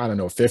of,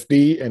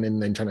 50,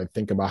 and then trying to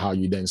think about how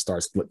you then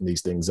start splitting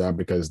these things up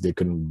because they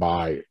couldn't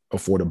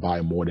afford to buy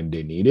more than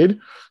they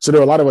needed. So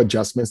there are a lot of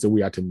adjustments that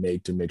we had to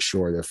make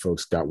sure that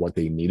folks got what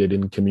they needed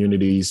in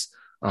communities,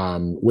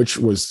 which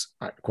was,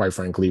 quite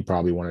frankly,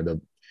 probably one of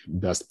the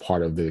best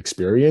part of the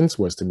experience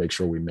was to make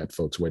sure we met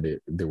folks where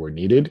they were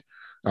needed.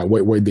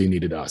 where they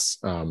needed us.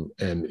 And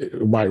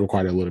it might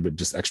require a little bit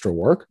just extra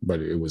work,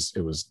 but it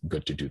was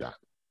good to do that.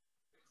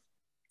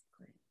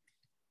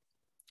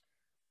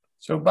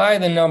 So by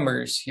the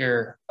numbers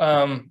here,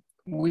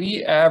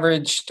 we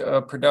averaged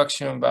a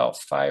production of about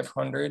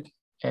 500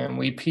 and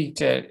we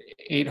peaked at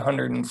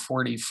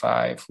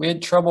 845. We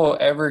had trouble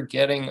ever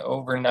getting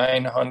over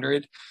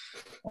 900.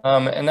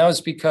 And that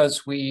was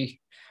because the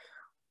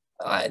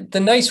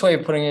nice way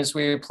of putting it is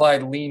we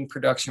applied lean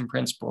production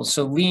principles.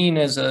 So lean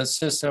is a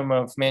system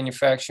of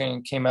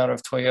manufacturing, came out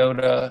of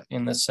Toyota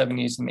in the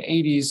 70s and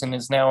 80s and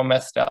is now a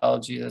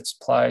methodology that's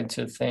applied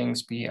to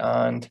things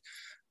beyond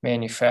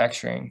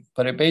manufacturing.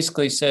 But it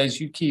basically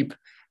says you keep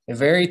a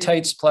very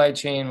tight supply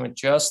chain with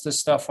just the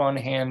stuff on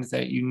hand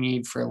that you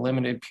need for a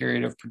limited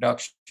period of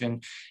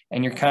production,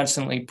 and you're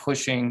constantly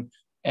pushing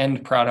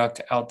end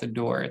product out the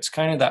door. It's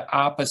kind of the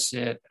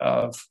opposite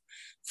of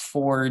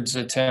Ford's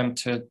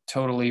attempt to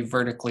totally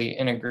vertically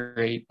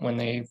integrate when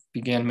they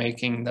began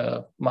making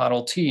the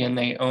Model T, and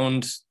they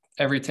owned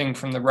everything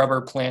from the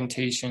rubber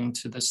plantation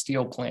to the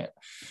steel plant.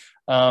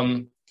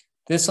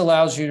 This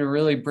allows you to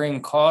really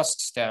bring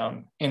costs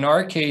down. In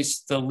our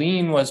case, the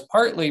lean was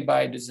partly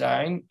by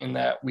design in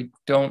that we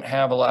don't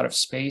have a lot of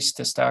space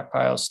to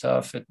stockpile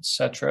stuff,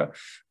 etc.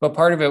 But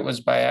part of it was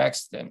by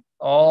accident.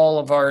 All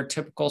of our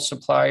typical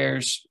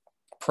suppliers'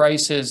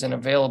 prices and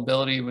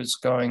availability was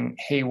going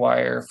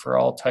haywire for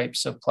all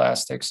types of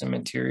plastics and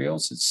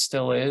materials. It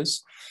still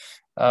is.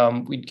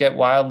 We'd get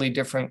wildly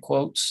different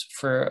quotes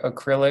for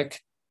acrylic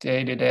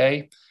day to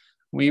day.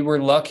 We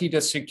were lucky to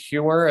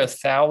secure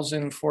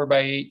 1,000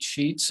 4x8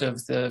 sheets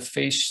of the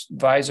face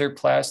visor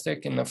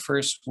plastic in the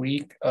first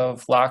week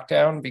of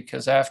lockdown,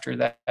 because after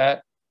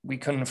that, we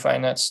couldn't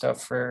find that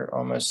stuff for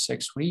almost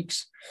 6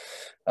 weeks.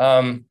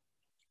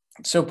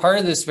 So part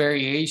of this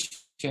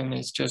variation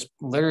is just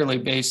literally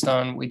based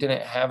on we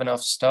didn't have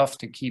enough stuff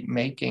to keep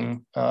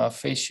making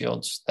face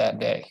shields that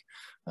day.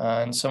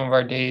 And some of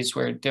our days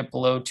where it dipped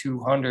below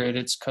 200,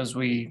 it's because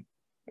we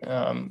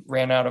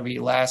ran out of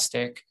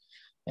elastic,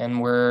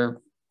 and we're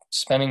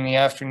spending the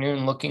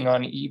afternoon looking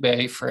on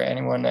eBay for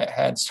anyone that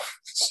had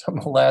some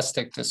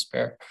elastic to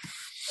spare.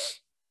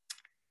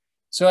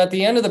 So at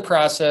the end of the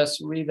process,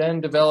 we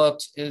then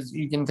developed,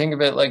 you can think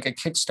of it like a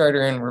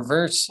Kickstarter in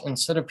reverse.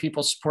 Instead of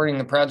people supporting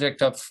the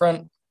project up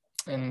front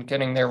and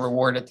getting their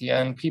reward at the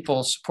end,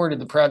 people supported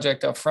the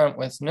project up front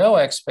with no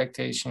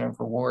expectation of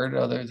reward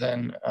other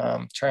than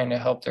trying to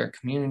help their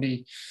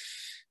community.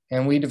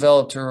 And we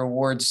developed a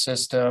reward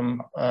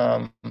system.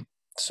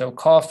 So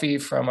coffee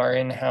from our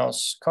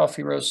in-house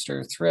coffee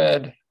roaster,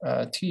 thread,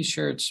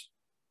 t-shirts,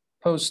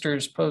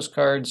 posters,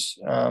 postcards,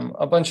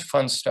 a bunch of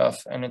fun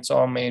stuff, and it's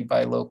all made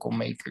by local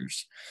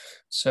makers.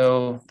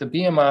 So the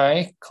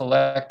BMI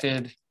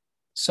collected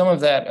some of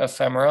that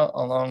ephemera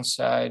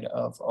alongside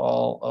of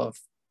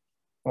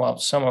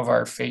some of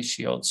our face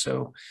shields.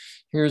 So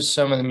here's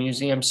some of the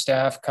museum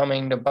staff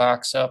coming to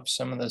box up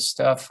some of the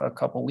stuff a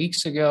couple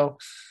weeks ago.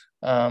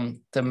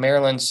 The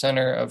Maryland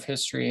Center of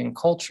History and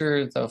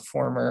Culture, the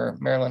former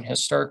Maryland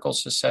Historical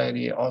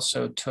Society,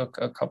 also took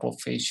a couple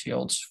face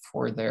shields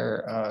for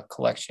their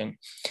collection.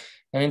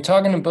 And in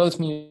talking to both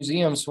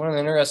museums, one of the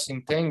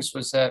interesting things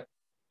was that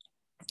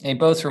they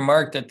both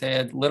remarked that they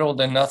had little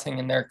to nothing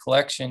in their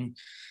collection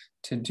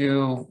to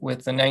do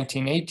with the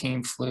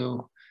 1918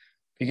 flu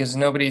because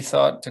nobody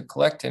thought to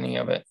collect any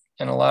of it.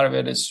 And a lot of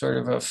it is sort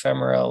of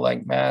ephemera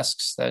like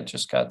masks that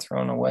just got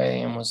thrown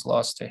away and was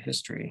lost to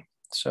history.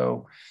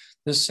 So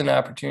this is an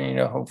opportunity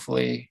to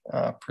hopefully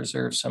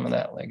preserve some of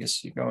that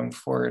legacy going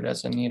forward,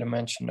 as Anita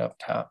mentioned up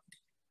top.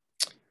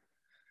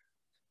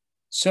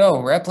 So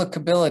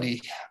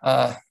replicability,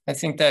 I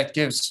think that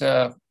gives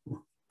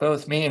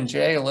both me and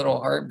Jay a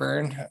little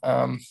heartburn,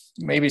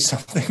 maybe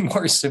something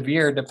more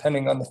severe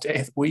depending on the day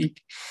of the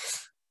week.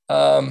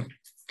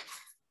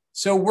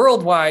 So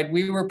worldwide,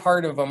 we were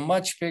part of a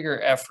much bigger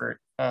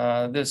effort.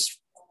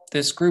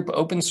 This group,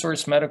 Open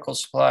Source Medical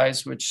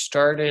Supplies, which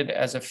started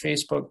as a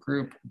Facebook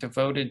group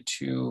devoted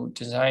to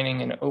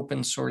designing an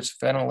open source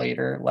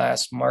ventilator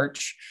last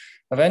March,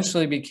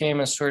 eventually became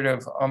a sort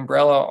of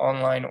umbrella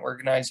online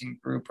organizing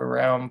group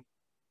around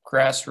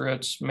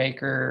grassroots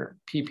maker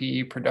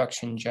PPE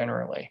production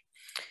generally.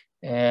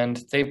 And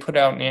they put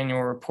out an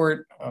annual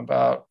report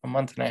about a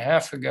month and a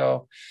half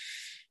ago.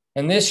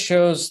 And this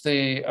shows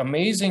the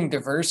amazing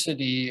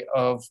diversity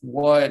of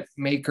what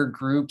maker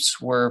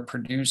groups were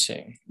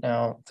producing.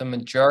 Now, the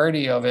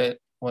majority of it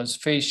was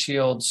face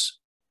shields,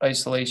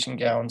 isolation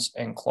gowns,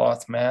 and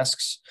cloth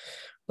masks.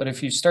 But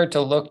if you start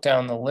to look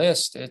down the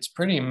list, it's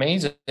pretty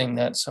amazing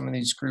that some of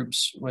these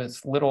groups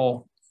with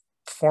little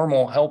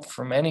formal help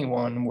from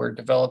anyone were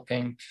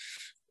developing,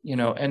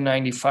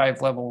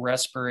 N95 level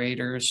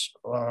respirators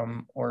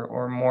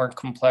or more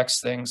complex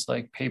things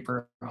like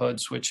paper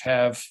hoods, which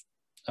have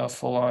a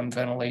full-on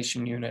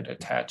ventilation unit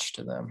attached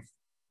to them.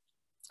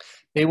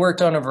 They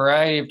worked on a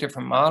variety of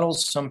different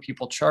models. Some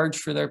people charged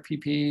for their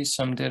PPE,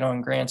 some did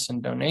on grants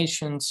and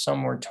donations,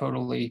 some were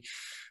totally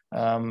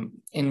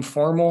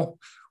informal.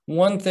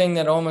 One thing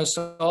that almost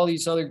all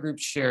these other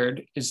groups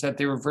shared is that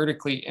they were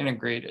vertically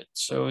integrated.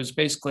 So it was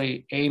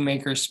basically a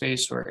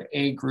makerspace or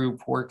a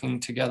group working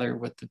together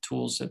with the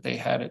tools that they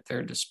had at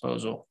their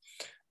disposal.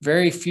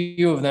 Very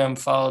few of them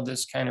followed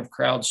this kind of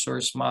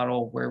crowdsourced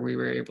model where we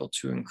were able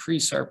to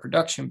increase our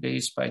production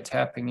base by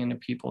tapping into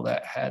people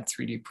that had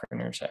 3D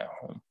printers at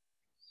home.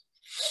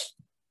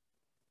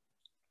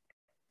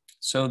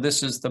 So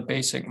this is the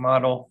basic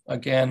model.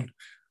 Again,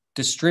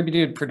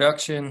 distributed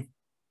production.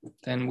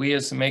 Then we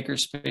as the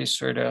makerspace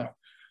sort of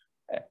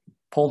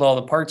pulled all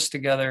the parts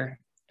together,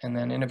 and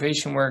then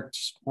Innovation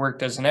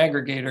worked as an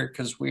aggregator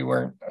because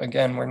we're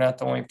not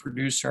the only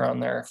producer on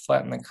their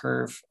Flatten the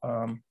Curve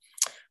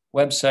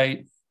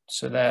website,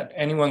 so that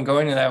anyone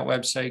going to that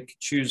website could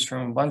choose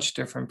from a bunch of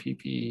different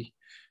PPE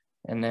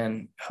and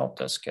then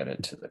helped us get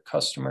it to the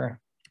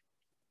customer.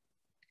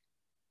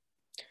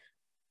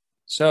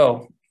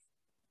 So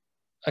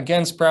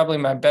against probably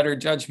my better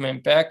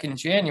judgment, back in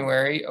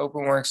January,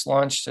 OpenWorks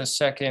launched a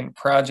second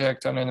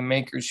project under the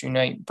Makers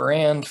Unite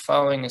brand,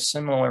 following a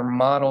similar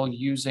model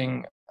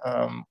using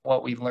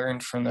what we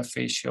learned from the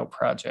face shield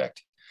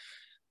project.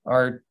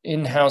 Our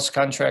in-house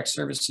contract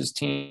services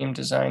team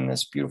designed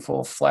this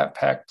beautiful flat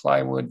pack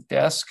plywood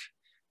desk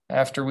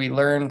after we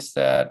learned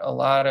that a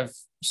lot of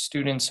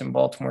students in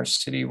Baltimore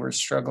City were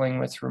struggling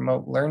with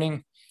remote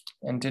learning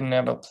and didn't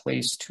have a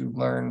place to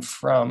learn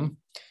from.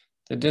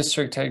 The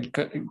district had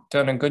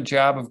done a good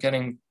job of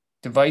getting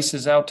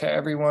devices out to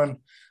everyone,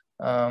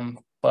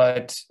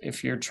 but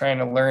if you're trying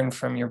to learn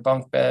from your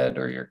bunk bed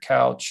or your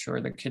couch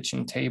or the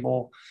kitchen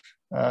table,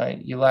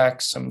 you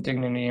lack some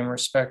dignity and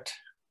respect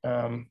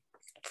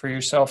for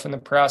yourself in the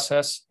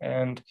process,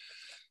 and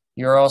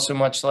you're also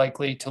much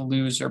likely to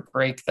lose or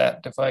break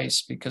that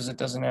device because it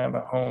doesn't have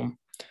a home.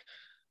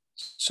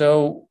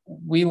 So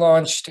we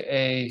launched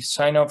a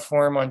sign-up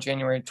form on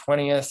January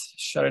 20th,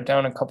 shut it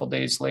down a couple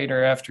days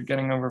later after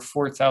getting over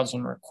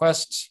 4,000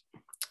 requests.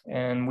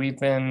 And we've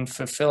been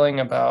fulfilling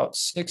about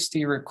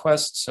 60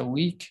 requests a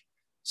week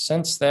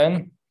since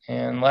then.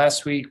 And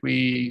last week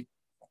we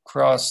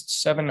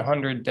crossed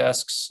 700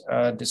 desks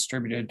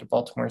distributed to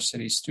Baltimore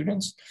City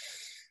students.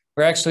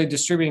 We're actually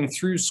distributing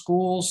through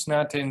schools,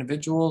 not to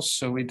individuals.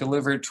 So we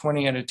deliver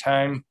 20 at a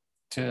time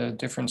to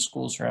different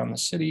schools around the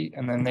city,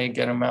 and then they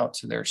get them out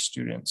to their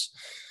students.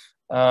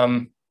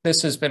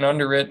 This has been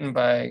underwritten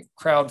by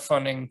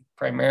crowdfunding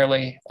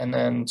primarily, and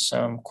then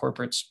some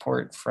corporate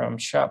support from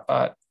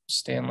ShopBot,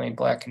 Stanley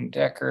Black &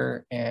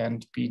 Decker,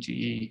 and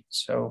BGE.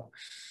 So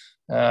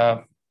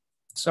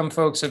some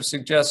folks have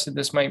suggested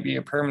this might be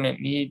a permanent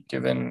need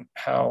given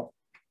how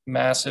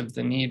massive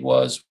the need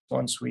was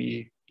once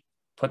we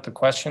put the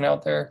question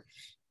out there.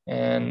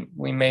 And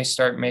we may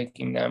start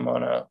making them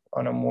on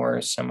a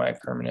more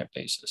semi-permanent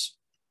basis.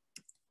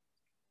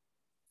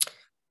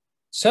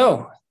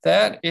 So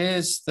that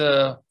is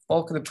the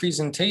bulk of the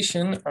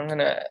presentation. I'm going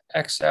to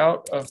X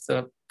out of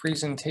the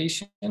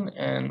presentation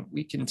and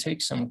we can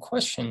take some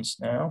questions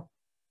now.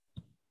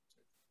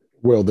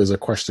 Will, there's a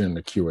question in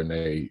the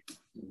Q&A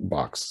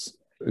box.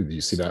 Do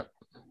you see that?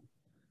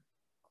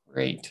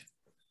 Great.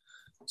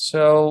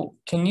 So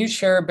can you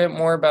share a bit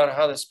more about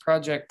how this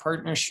project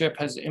partnership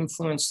has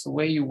influenced the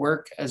way you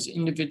work as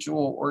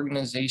individual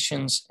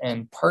organizations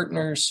and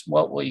partners?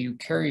 What will you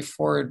carry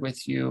forward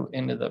with you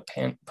into the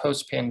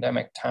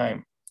post-pandemic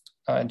time?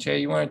 Jay,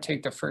 you want to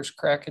take the first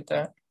crack at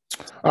that?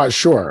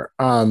 Sure.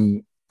 I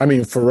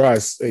mean, for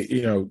us,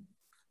 the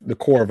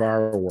core of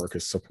our work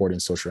is supporting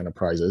social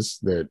enterprises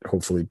that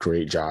hopefully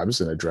create jobs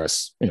and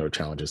address,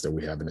 challenges that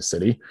we have in the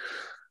city.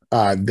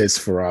 This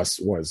for us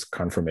was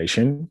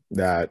confirmation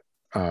that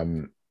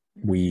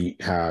we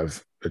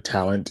have the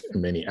talent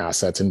and many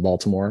assets in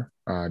Baltimore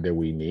that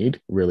we need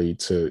really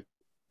to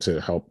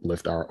help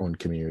lift our own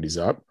communities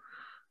up,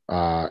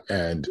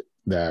 and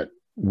that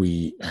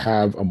we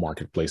have a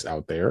marketplace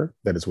out there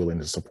that is willing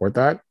to support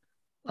that.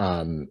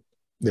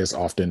 There's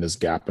often this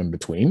gap in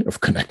between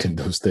of connecting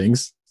those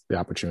things, the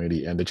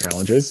opportunity and the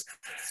challenges.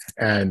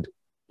 And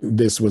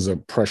this was a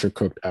pressure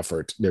cooked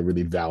effort that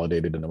really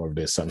validated a number of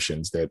the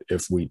assumptions that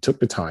if we took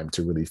the time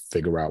to really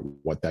figure out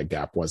what that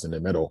gap was in the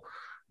middle,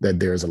 that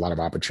there's a lot of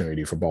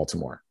opportunity for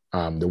Baltimore.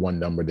 The one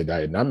number that I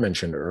had not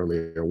mentioned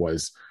earlier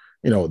was,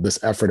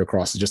 this effort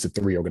across just the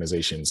 3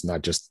 organizations,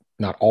 not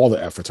all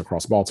the efforts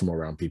across Baltimore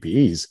around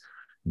PPEs,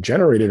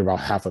 generated about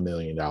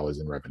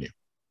 $500,000 in revenue.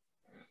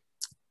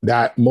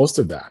 That most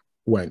of that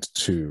went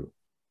to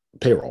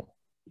payroll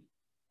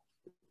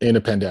in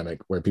a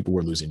pandemic where people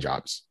were losing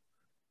jobs.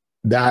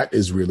 That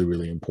is really,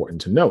 really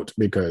important to note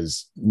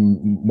because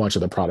much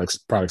of the products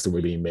that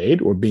were being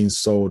made were being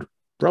sold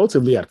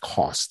relatively at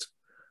cost.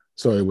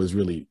 So it was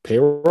really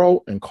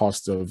payroll and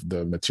cost of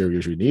the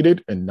materials you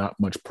needed and not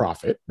much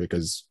profit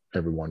because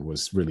everyone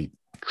was really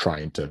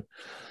trying to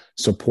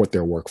support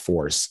their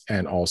workforce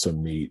and also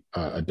meet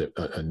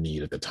a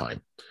need at the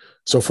time.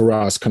 So for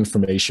us,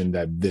 confirmation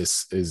that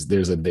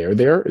there's a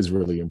there is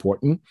really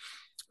important.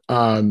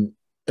 And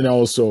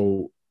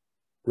also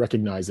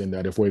recognizing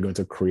that if we're going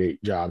to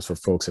create jobs for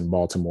folks in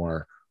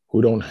Baltimore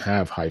who don't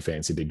have high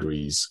fancy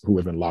degrees, who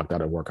have been locked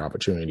out of work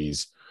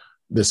opportunities,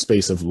 the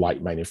space of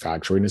light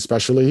manufacturing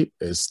especially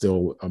is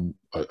still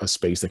a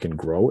space that can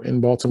grow in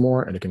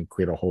Baltimore, and it can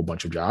create a whole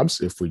bunch of jobs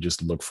if we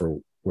just look for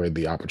where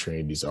the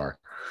opportunities are.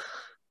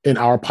 In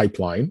our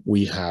pipeline,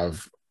 we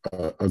have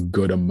a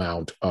good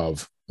amount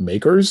of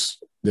makers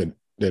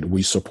that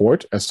we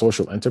support as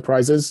social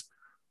enterprises.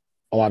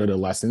 A lot of the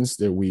lessons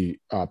that we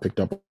picked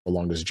up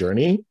along this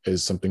journey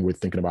is something we're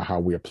thinking about how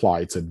we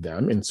apply to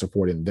them and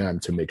supporting them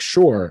to make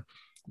sure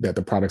that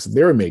the products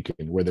they're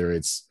making, whether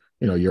it's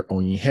your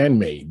own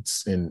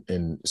handmaids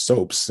and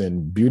soaps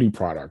and beauty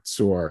products,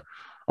 or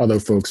other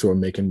folks who are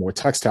making more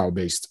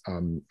textile-based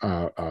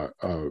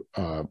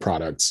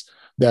products,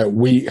 that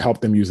we help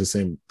them use the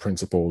same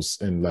principles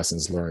and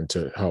lessons learned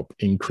to help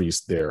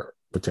increase their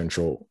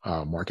potential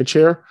market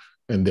share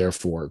and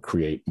therefore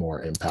create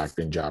more impact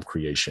and job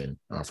creation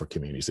for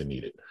communities that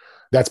need it.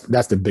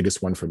 That's the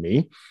biggest one for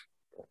me.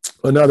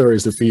 Another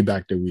is the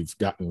feedback that we've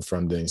gotten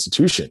from the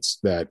institutions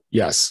that,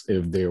 yes,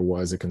 if there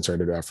was a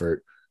concerted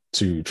effort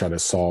to try to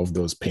solve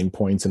those pain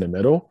points in the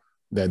middle,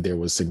 that there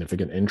was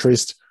significant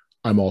interest.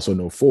 I'm also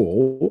no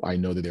fool. I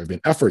know that there have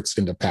been efforts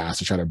in the past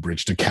to try to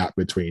bridge the gap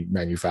between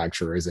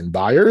manufacturers and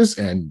buyers,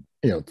 and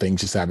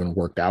things just haven't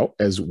worked out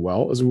as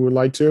well as we would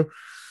like to.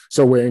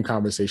 So we're in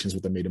conversations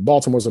with the Made in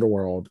Baltimores of the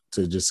world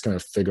to just kind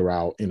of figure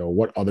out,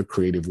 what other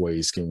creative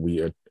ways can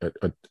we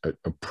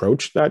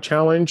approach that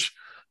challenge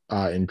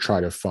and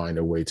try to find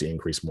a way to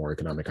increase more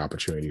economic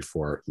opportunity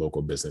for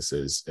local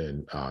businesses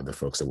and the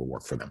folks that will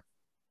work for them.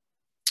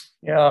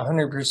 Yeah,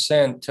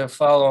 100%. To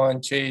follow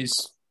on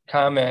Jay's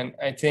comment,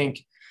 I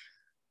think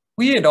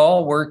we had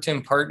all worked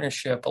in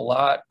partnership a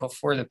lot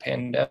before the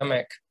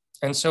pandemic.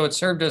 And so it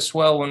served us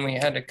well when we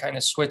had to kind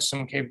of switch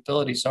some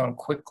capabilities on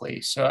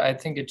quickly. So I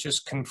think it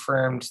just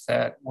confirmed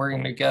that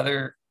working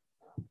together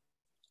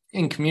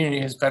in community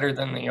is better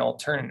than the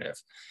alternative.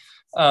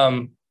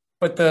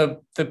 But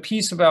the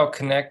piece about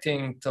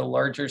connecting the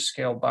larger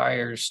scale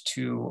buyers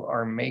to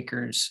our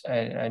makers,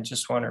 I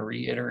just want to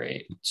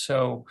reiterate.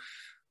 So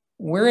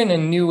we're in a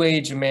new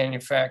age of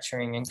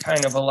manufacturing, and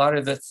kind of a lot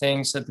of the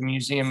things that the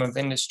Museum of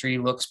Industry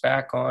looks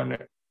back on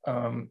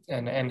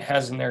and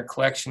has in their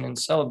collection and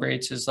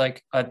celebrates is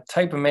like a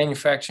type of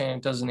manufacturing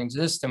that doesn't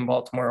exist in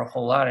Baltimore a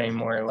whole lot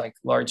anymore, like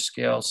large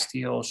scale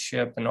steel,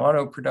 ship, and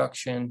auto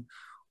production,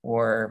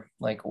 or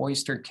like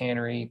oyster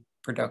cannery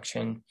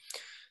production.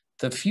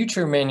 The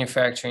future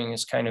manufacturing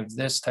is kind of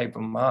this type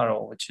of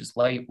model, which is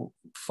light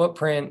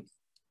footprint,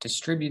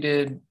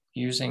 distributed,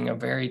 using a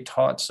very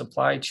taut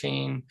supply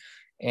chain,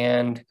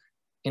 and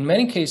in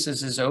many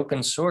cases is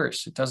open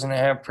source. It doesn't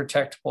have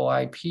protectable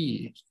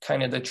IP,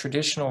 kind of the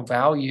traditional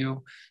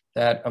value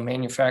that a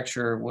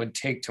manufacturer would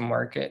take to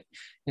market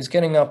is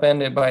getting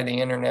upended by the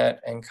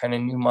internet and kind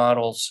of new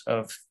models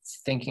of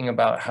thinking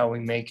about how we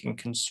make and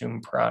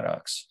consume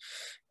products.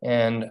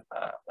 And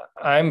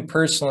I'm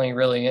personally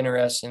really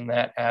interested in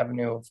that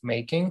avenue of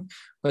making,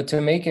 but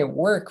to make it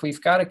work,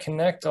 we've got to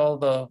connect all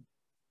the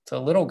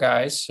little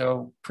guys.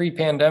 So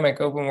pre-pandemic,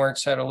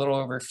 OpenWorks had a little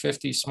over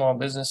 50 small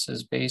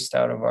businesses based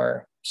out of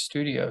our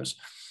studios.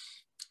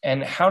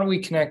 And how do we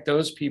connect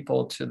those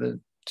people to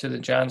the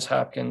Johns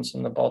Hopkins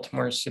and the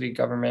Baltimore city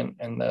government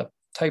and the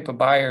type of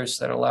buyers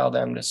that allow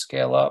them to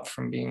scale up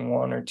from being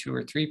 1 or 2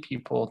 or 3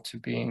 people to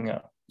being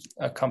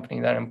a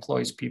company that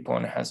employs people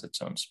and has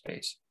its own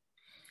space?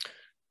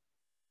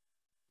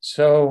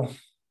 So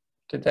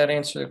did that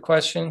answer the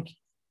question?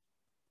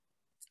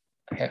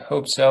 I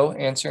hope so.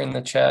 Answer in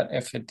the chat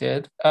if it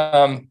did.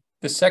 The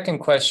second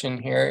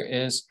question here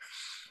is,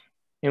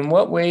 in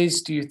what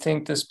ways do you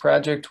think this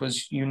project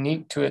was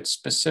unique to its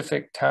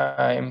specific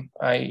time,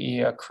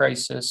 i.e. a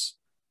crisis?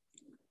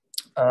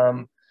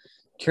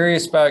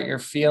 Curious about your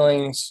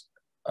feelings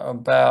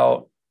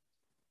about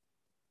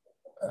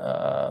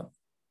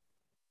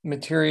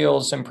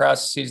materials and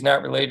processes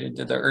not related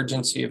to the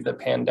urgency of the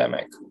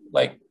pandemic.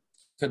 Like,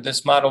 could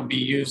this model be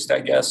used, I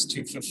guess,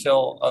 to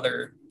fulfill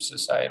other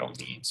societal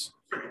needs?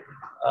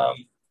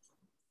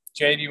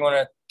 Jay, do you want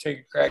to take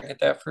a crack at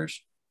that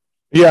first?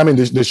 Yeah, I mean,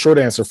 the short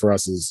answer for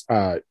us is,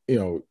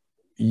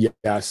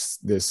 yes,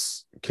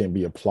 this can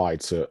be applied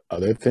to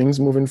other things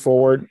moving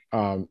forward.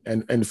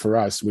 And for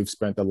us, we've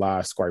spent the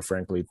last, quite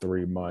frankly,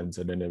 3 months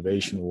at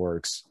Innovation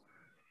Works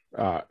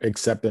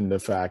accepting the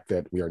fact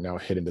that we are now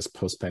hitting this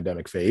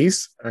post-pandemic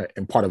phase.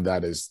 And part of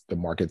that is the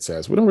market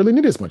says we don't really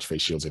need as much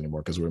face shields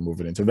anymore because we're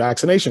moving into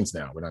vaccinations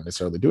now. We're not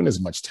necessarily doing as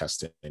much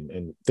testing,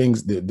 and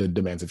things, the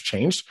demands have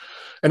changed.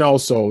 And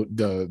also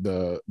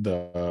the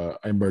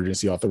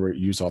emergency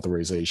use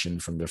authorization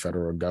from the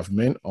federal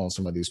government on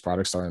some of these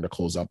products starting to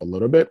close up a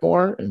little bit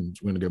more, and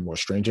we're going to get more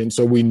stringent.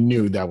 So we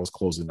knew that was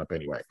closing up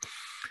anyway.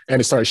 And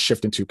it started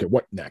shifting to, okay,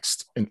 what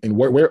next? And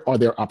where are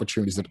there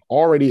opportunities that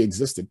already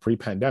existed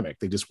pre-pandemic?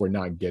 They just were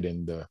not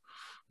getting the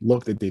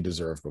look that they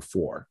deserved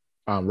before.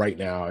 Right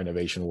now,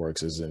 Innovation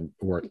Works is in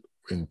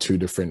 2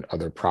 different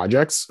other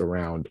projects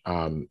around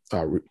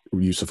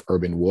use of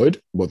urban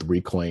wood, both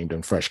reclaimed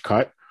and fresh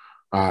cut,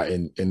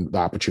 and the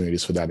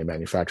opportunities for that in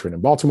manufacturing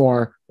in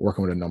Baltimore,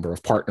 working with a number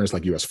of partners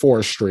like U.S.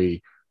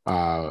 Forestry,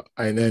 and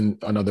then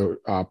another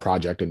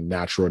project in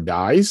natural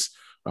dyes,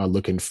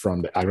 looking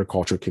from the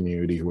agriculture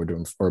community who are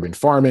doing urban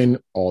farming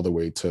all the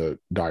way to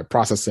dye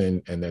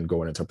processing, and then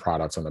going into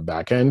products on the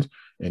back end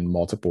in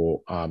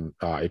multiple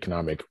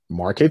economic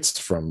markets,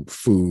 from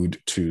food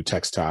to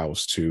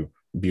textiles to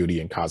beauty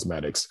and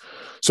cosmetics.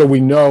 So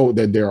we know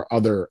that there are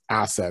other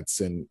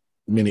assets and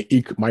many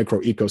micro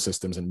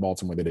ecosystems in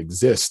Baltimore that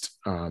exist,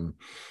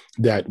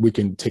 that we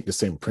can take the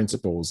same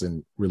principles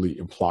and really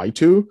apply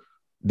to,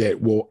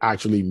 that will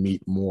actually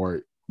meet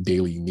more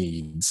daily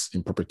needs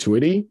in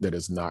perpetuity, that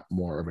is not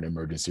more of an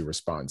emergency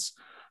response.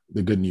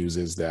 The good news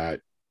is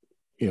that,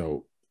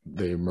 the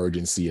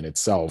emergency in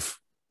itself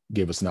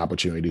gave us an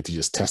opportunity to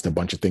just test a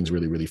bunch of things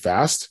really, really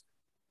fast,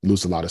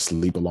 lose a lot of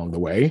sleep along the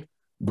way,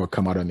 but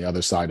come out on the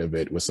other side of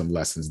it with some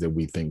lessons that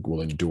we think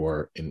will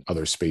endure in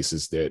other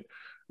spaces that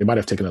it might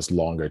have taken us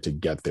longer to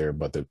get there,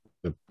 but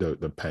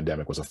the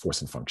pandemic was a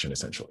forcing function,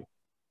 essentially.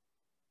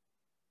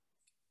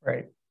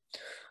 Right.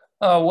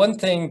 One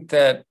thing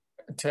that,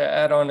 to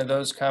add on to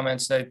those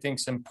comments, that I think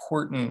is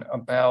important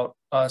about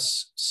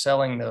us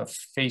selling the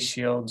face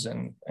shields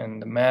and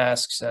the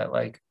masks at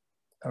like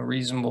a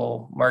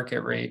reasonable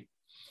market rate,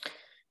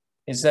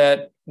 is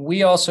that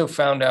we also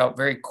found out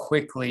very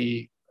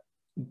quickly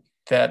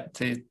that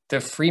the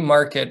free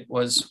market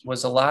was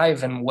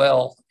alive and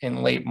well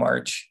in late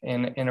March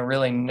in a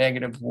really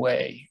negative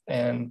way.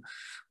 And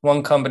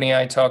one company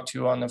I talked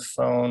to on the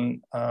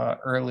phone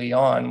early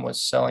on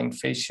was selling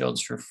face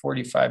shields for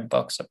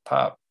 $45 a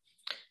pop.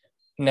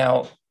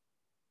 Now,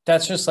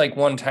 that's just like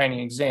one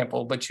tiny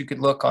example, but you could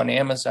look on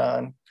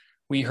Amazon.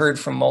 We heard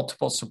from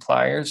multiple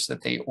suppliers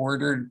that they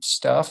ordered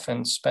stuff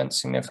and spent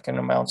significant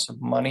amounts of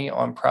money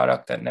on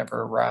product that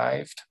never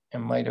arrived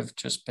and might have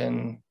just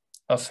been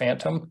a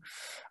phantom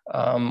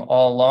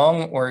all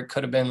along, or it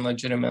could have been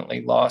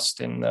legitimately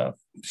lost in the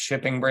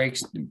shipping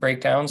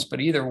breakdowns.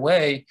 But either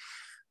way,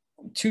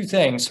 two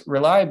things: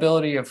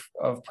 reliability of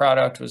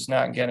product was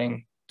not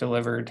getting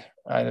delivered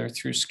either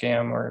through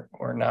scam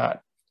or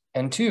not.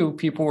 And two,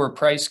 people were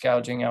price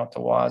gouging out the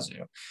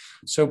wazoo.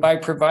 So by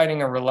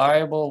providing a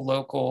reliable,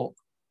 local,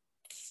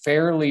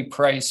 fairly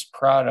priced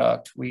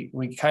product,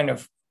 we kind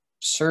of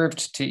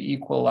served to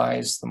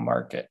equalize the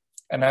market.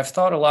 And I've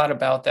thought a lot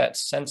about that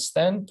since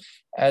then,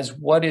 as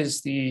what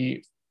is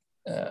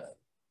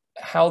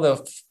how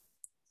the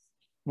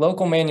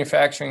local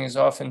manufacturing is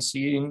often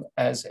seen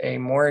as a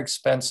more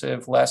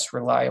expensive, less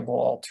reliable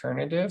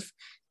alternative.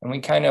 And we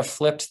kind of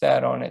flipped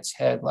that on its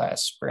head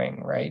last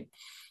spring, right?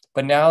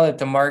 But now that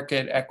the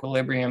market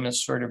equilibrium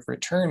is sort of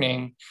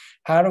returning,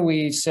 how do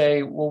we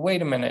say, well,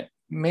 wait a minute,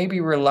 maybe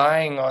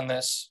relying on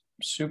this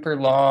super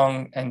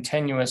long and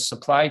tenuous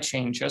supply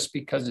chain just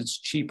because it's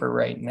cheaper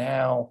right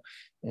now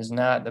is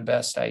not the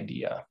best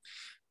idea.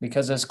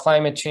 Because as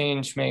climate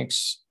change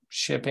makes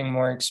shipping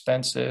more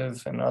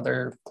expensive and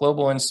other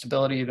global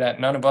instability that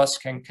none of us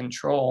can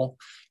control,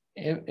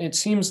 it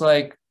seems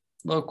like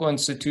local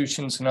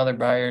institutions and other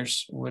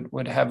buyers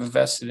would have a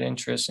vested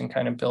interest in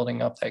kind of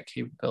building up that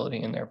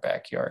capability in their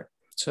backyard.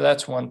 So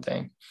that's one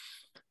thing.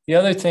 The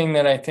other thing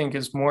that I think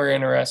is more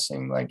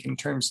interesting, like in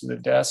terms of the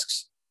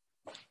desks,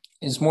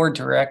 is more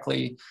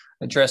directly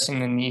addressing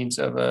the needs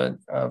of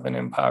an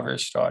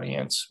impoverished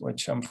audience,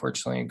 which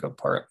unfortunately a good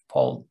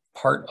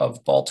part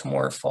of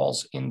Baltimore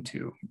falls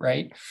into,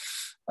 right?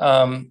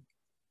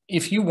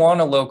 If you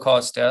want a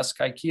low-cost desk,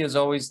 IKEA is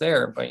always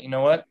there, but you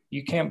know what?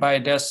 You can't buy a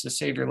desk to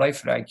save your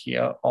life at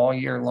IKEA all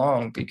year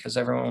long because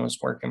everyone was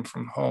working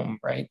from home,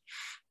 right?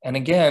 And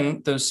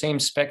again, those same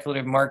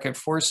speculative market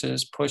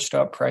forces pushed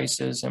up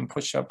prices and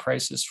pushed up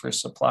prices for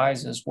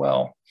supplies as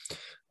well.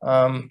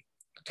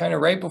 Kind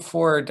of right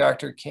before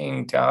Dr.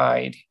 King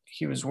died,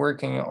 he was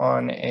working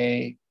on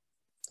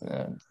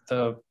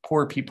the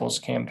Poor People's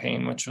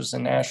Campaign, which was a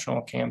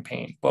national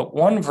campaign. But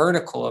one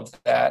vertical of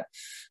that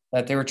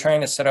they were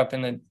trying to set up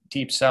in the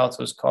Deep South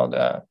was called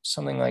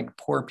something like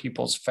Poor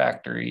People's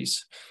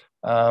Factories.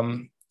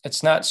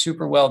 It's not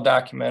super well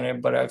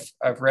documented, but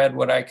I've read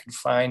what I could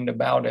find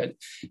about it.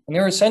 And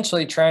they were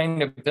essentially trying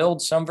to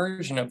build some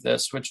version of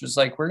this, which was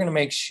like, we're going to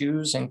make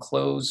shoes and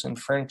clothes and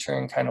furniture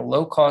and kind of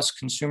low-cost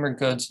consumer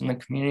goods in the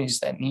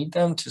communities that need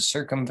them to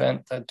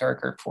circumvent the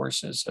darker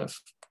forces of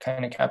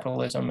kind of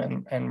capitalism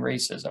and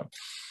racism.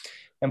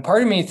 And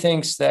part of me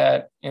thinks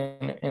that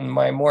in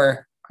my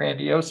more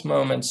grandiose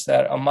moments,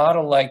 that a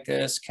model like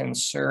this can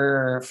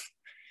serve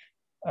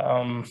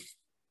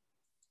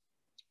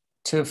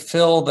to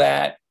fill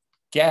that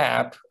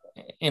gap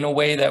in a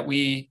way that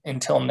we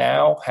until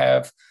now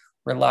have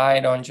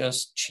relied on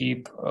just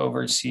cheap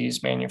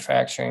overseas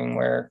manufacturing,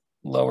 where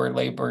lower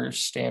labor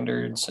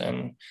standards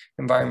and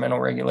environmental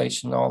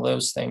regulation, all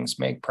those things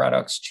make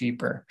products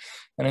cheaper.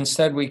 And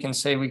instead we can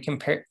say we can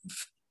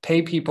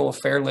pay people a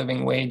fair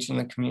living wage in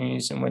the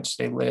communities in which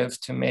they live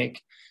to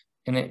make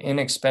an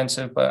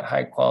inexpensive but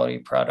high quality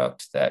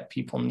product that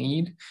people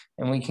need,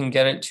 and we can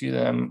get it to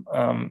them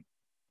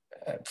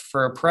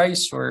for a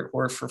price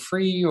or for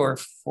free or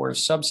for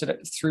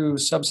through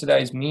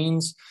subsidized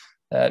means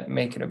that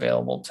make it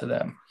available to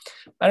them.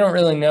 I don't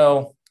really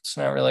know. It's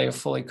not really a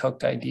fully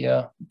cooked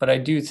idea, but I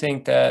do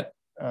think that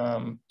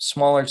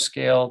smaller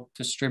scale,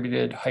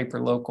 distributed,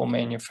 hyper-local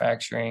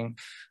manufacturing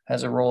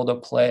has a role to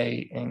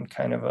play in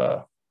kind of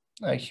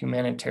a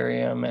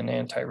humanitarian and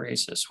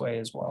anti-racist way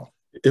as well.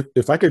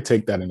 If I could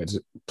take that and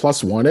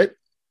plus one it,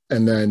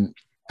 and then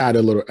add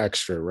a little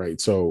extra, right?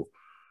 So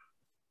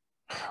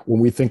when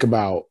we think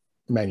about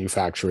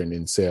manufacturing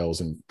and sales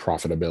and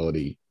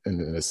profitability, in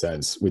a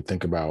sense, we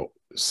think about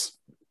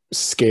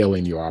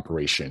scaling your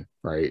operation,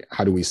 right?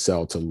 How do we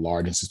sell to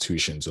large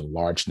institutions and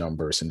large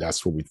numbers? And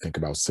that's what we think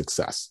about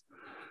success.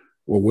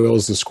 What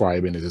Will's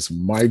describing is this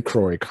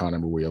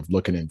microeconomy way of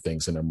looking at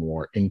things in a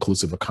more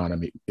inclusive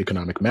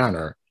economic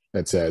manner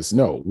that says,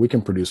 no, we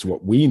can produce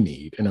what we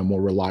need in a more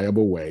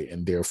reliable way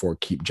and therefore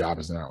keep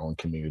jobs in our own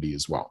community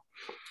as well.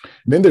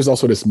 Then there's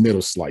also this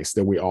middle slice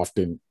that we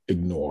often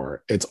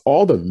ignore. It's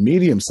all the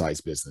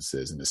medium-sized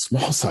businesses and the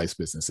small-sized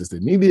businesses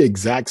that need the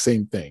exact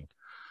same thing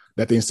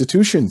that the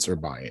institutions are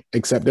buying,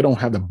 except they don't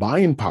have the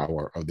buying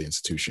power of the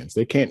institutions.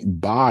 They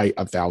can't buy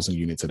 1,000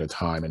 units at a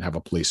time and have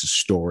a place to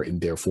store and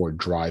therefore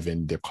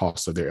driving the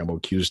cost of their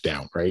MOQs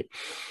down, right?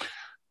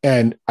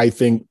 And I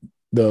think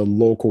the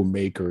local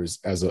makers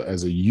as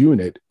a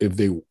unit,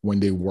 when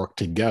they work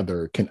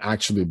together, can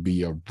actually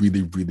be a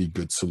really, really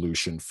good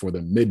solution for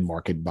the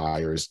mid-market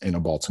buyers in a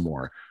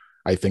Baltimore.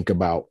 I think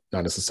about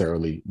not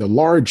necessarily the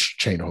large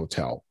chain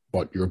hotel,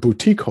 but your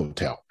boutique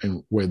hotel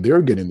and where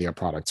they're getting their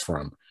products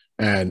from.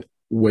 And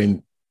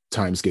when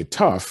times get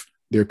tough,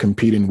 they're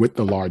competing with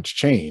the large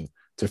chain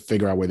to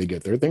figure out where they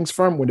get their things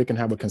from, when they can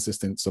have a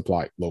consistent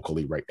supply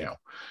locally right now.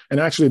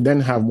 And actually then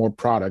have more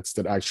products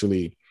that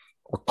actually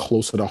are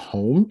closer to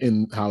home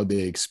in how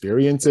they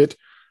experience it.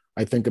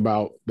 I think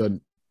about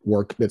the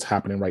work that's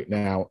happening right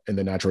now in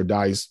the natural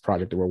dyes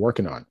project that we're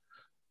working on.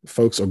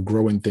 Folks are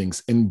growing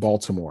things in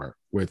Baltimore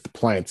with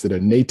plants that are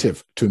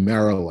native to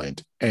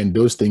Maryland, and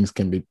those things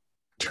can be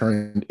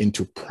turned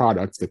into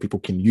products that people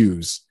can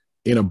use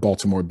in a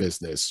Baltimore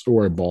business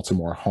or a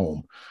Baltimore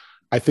home.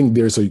 I think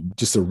there's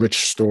just a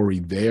rich story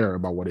there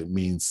about what it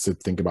means to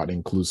think about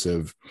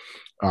inclusive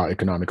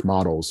economic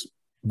models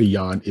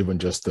beyond even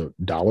just the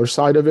dollar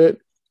side of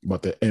it,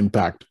 but the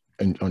impact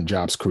on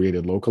jobs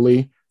created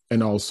locally,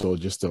 and also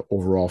just the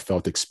overall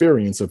felt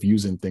experience of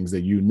using things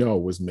that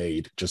was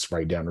made just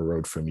right down the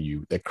road from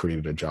you that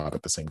created a job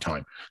at the same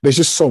time. There's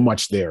just so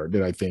much there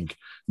that I think,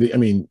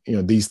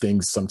 these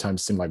things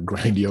sometimes seem like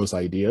grandiose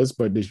ideas,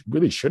 but they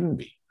really shouldn't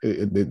be.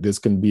 This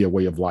can be a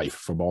way of life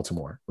for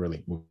Baltimore,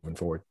 really, moving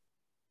forward.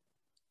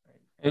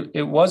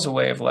 It was a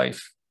way of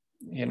life,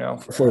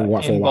 for a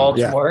while.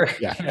 Baltimore.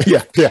 Yeah.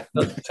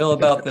 Till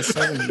about the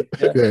 70s.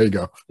 Yeah. There you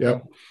go.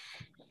 Yep.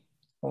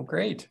 Well,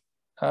 great.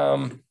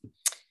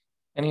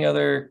 Any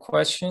other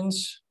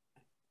questions?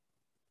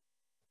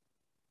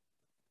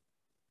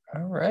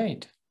 All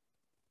right.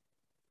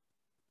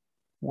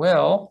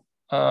 Well,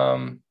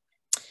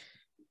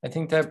 I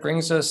think that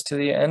brings us to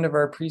the end of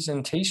our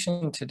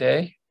presentation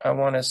today. I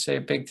want to say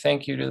a big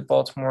thank you to the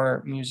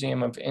Baltimore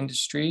Museum of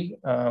Industry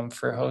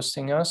for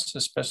hosting us,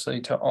 especially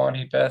to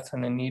Audie, Beth,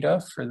 and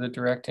Anita for the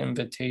direct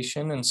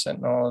invitation and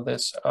setting all of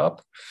this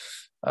up.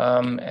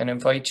 And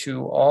invite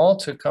you all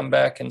to come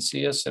back and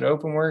see us at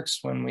OpenWorks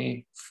when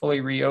we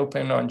fully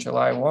reopen on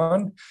July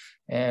 1.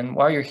 And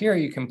while you're here,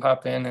 you can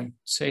pop in and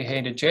say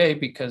hey to Jay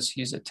because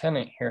he's a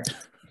tenant here.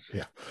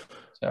 Yeah.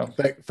 So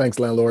thanks,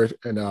 landlord.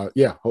 And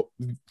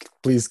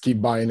please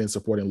keep buying and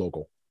supporting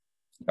local.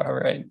 All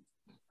right.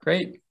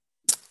 Great.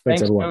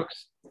 Thanks everyone.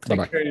 Folks.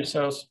 Take care of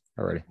yourselves.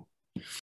 All righty.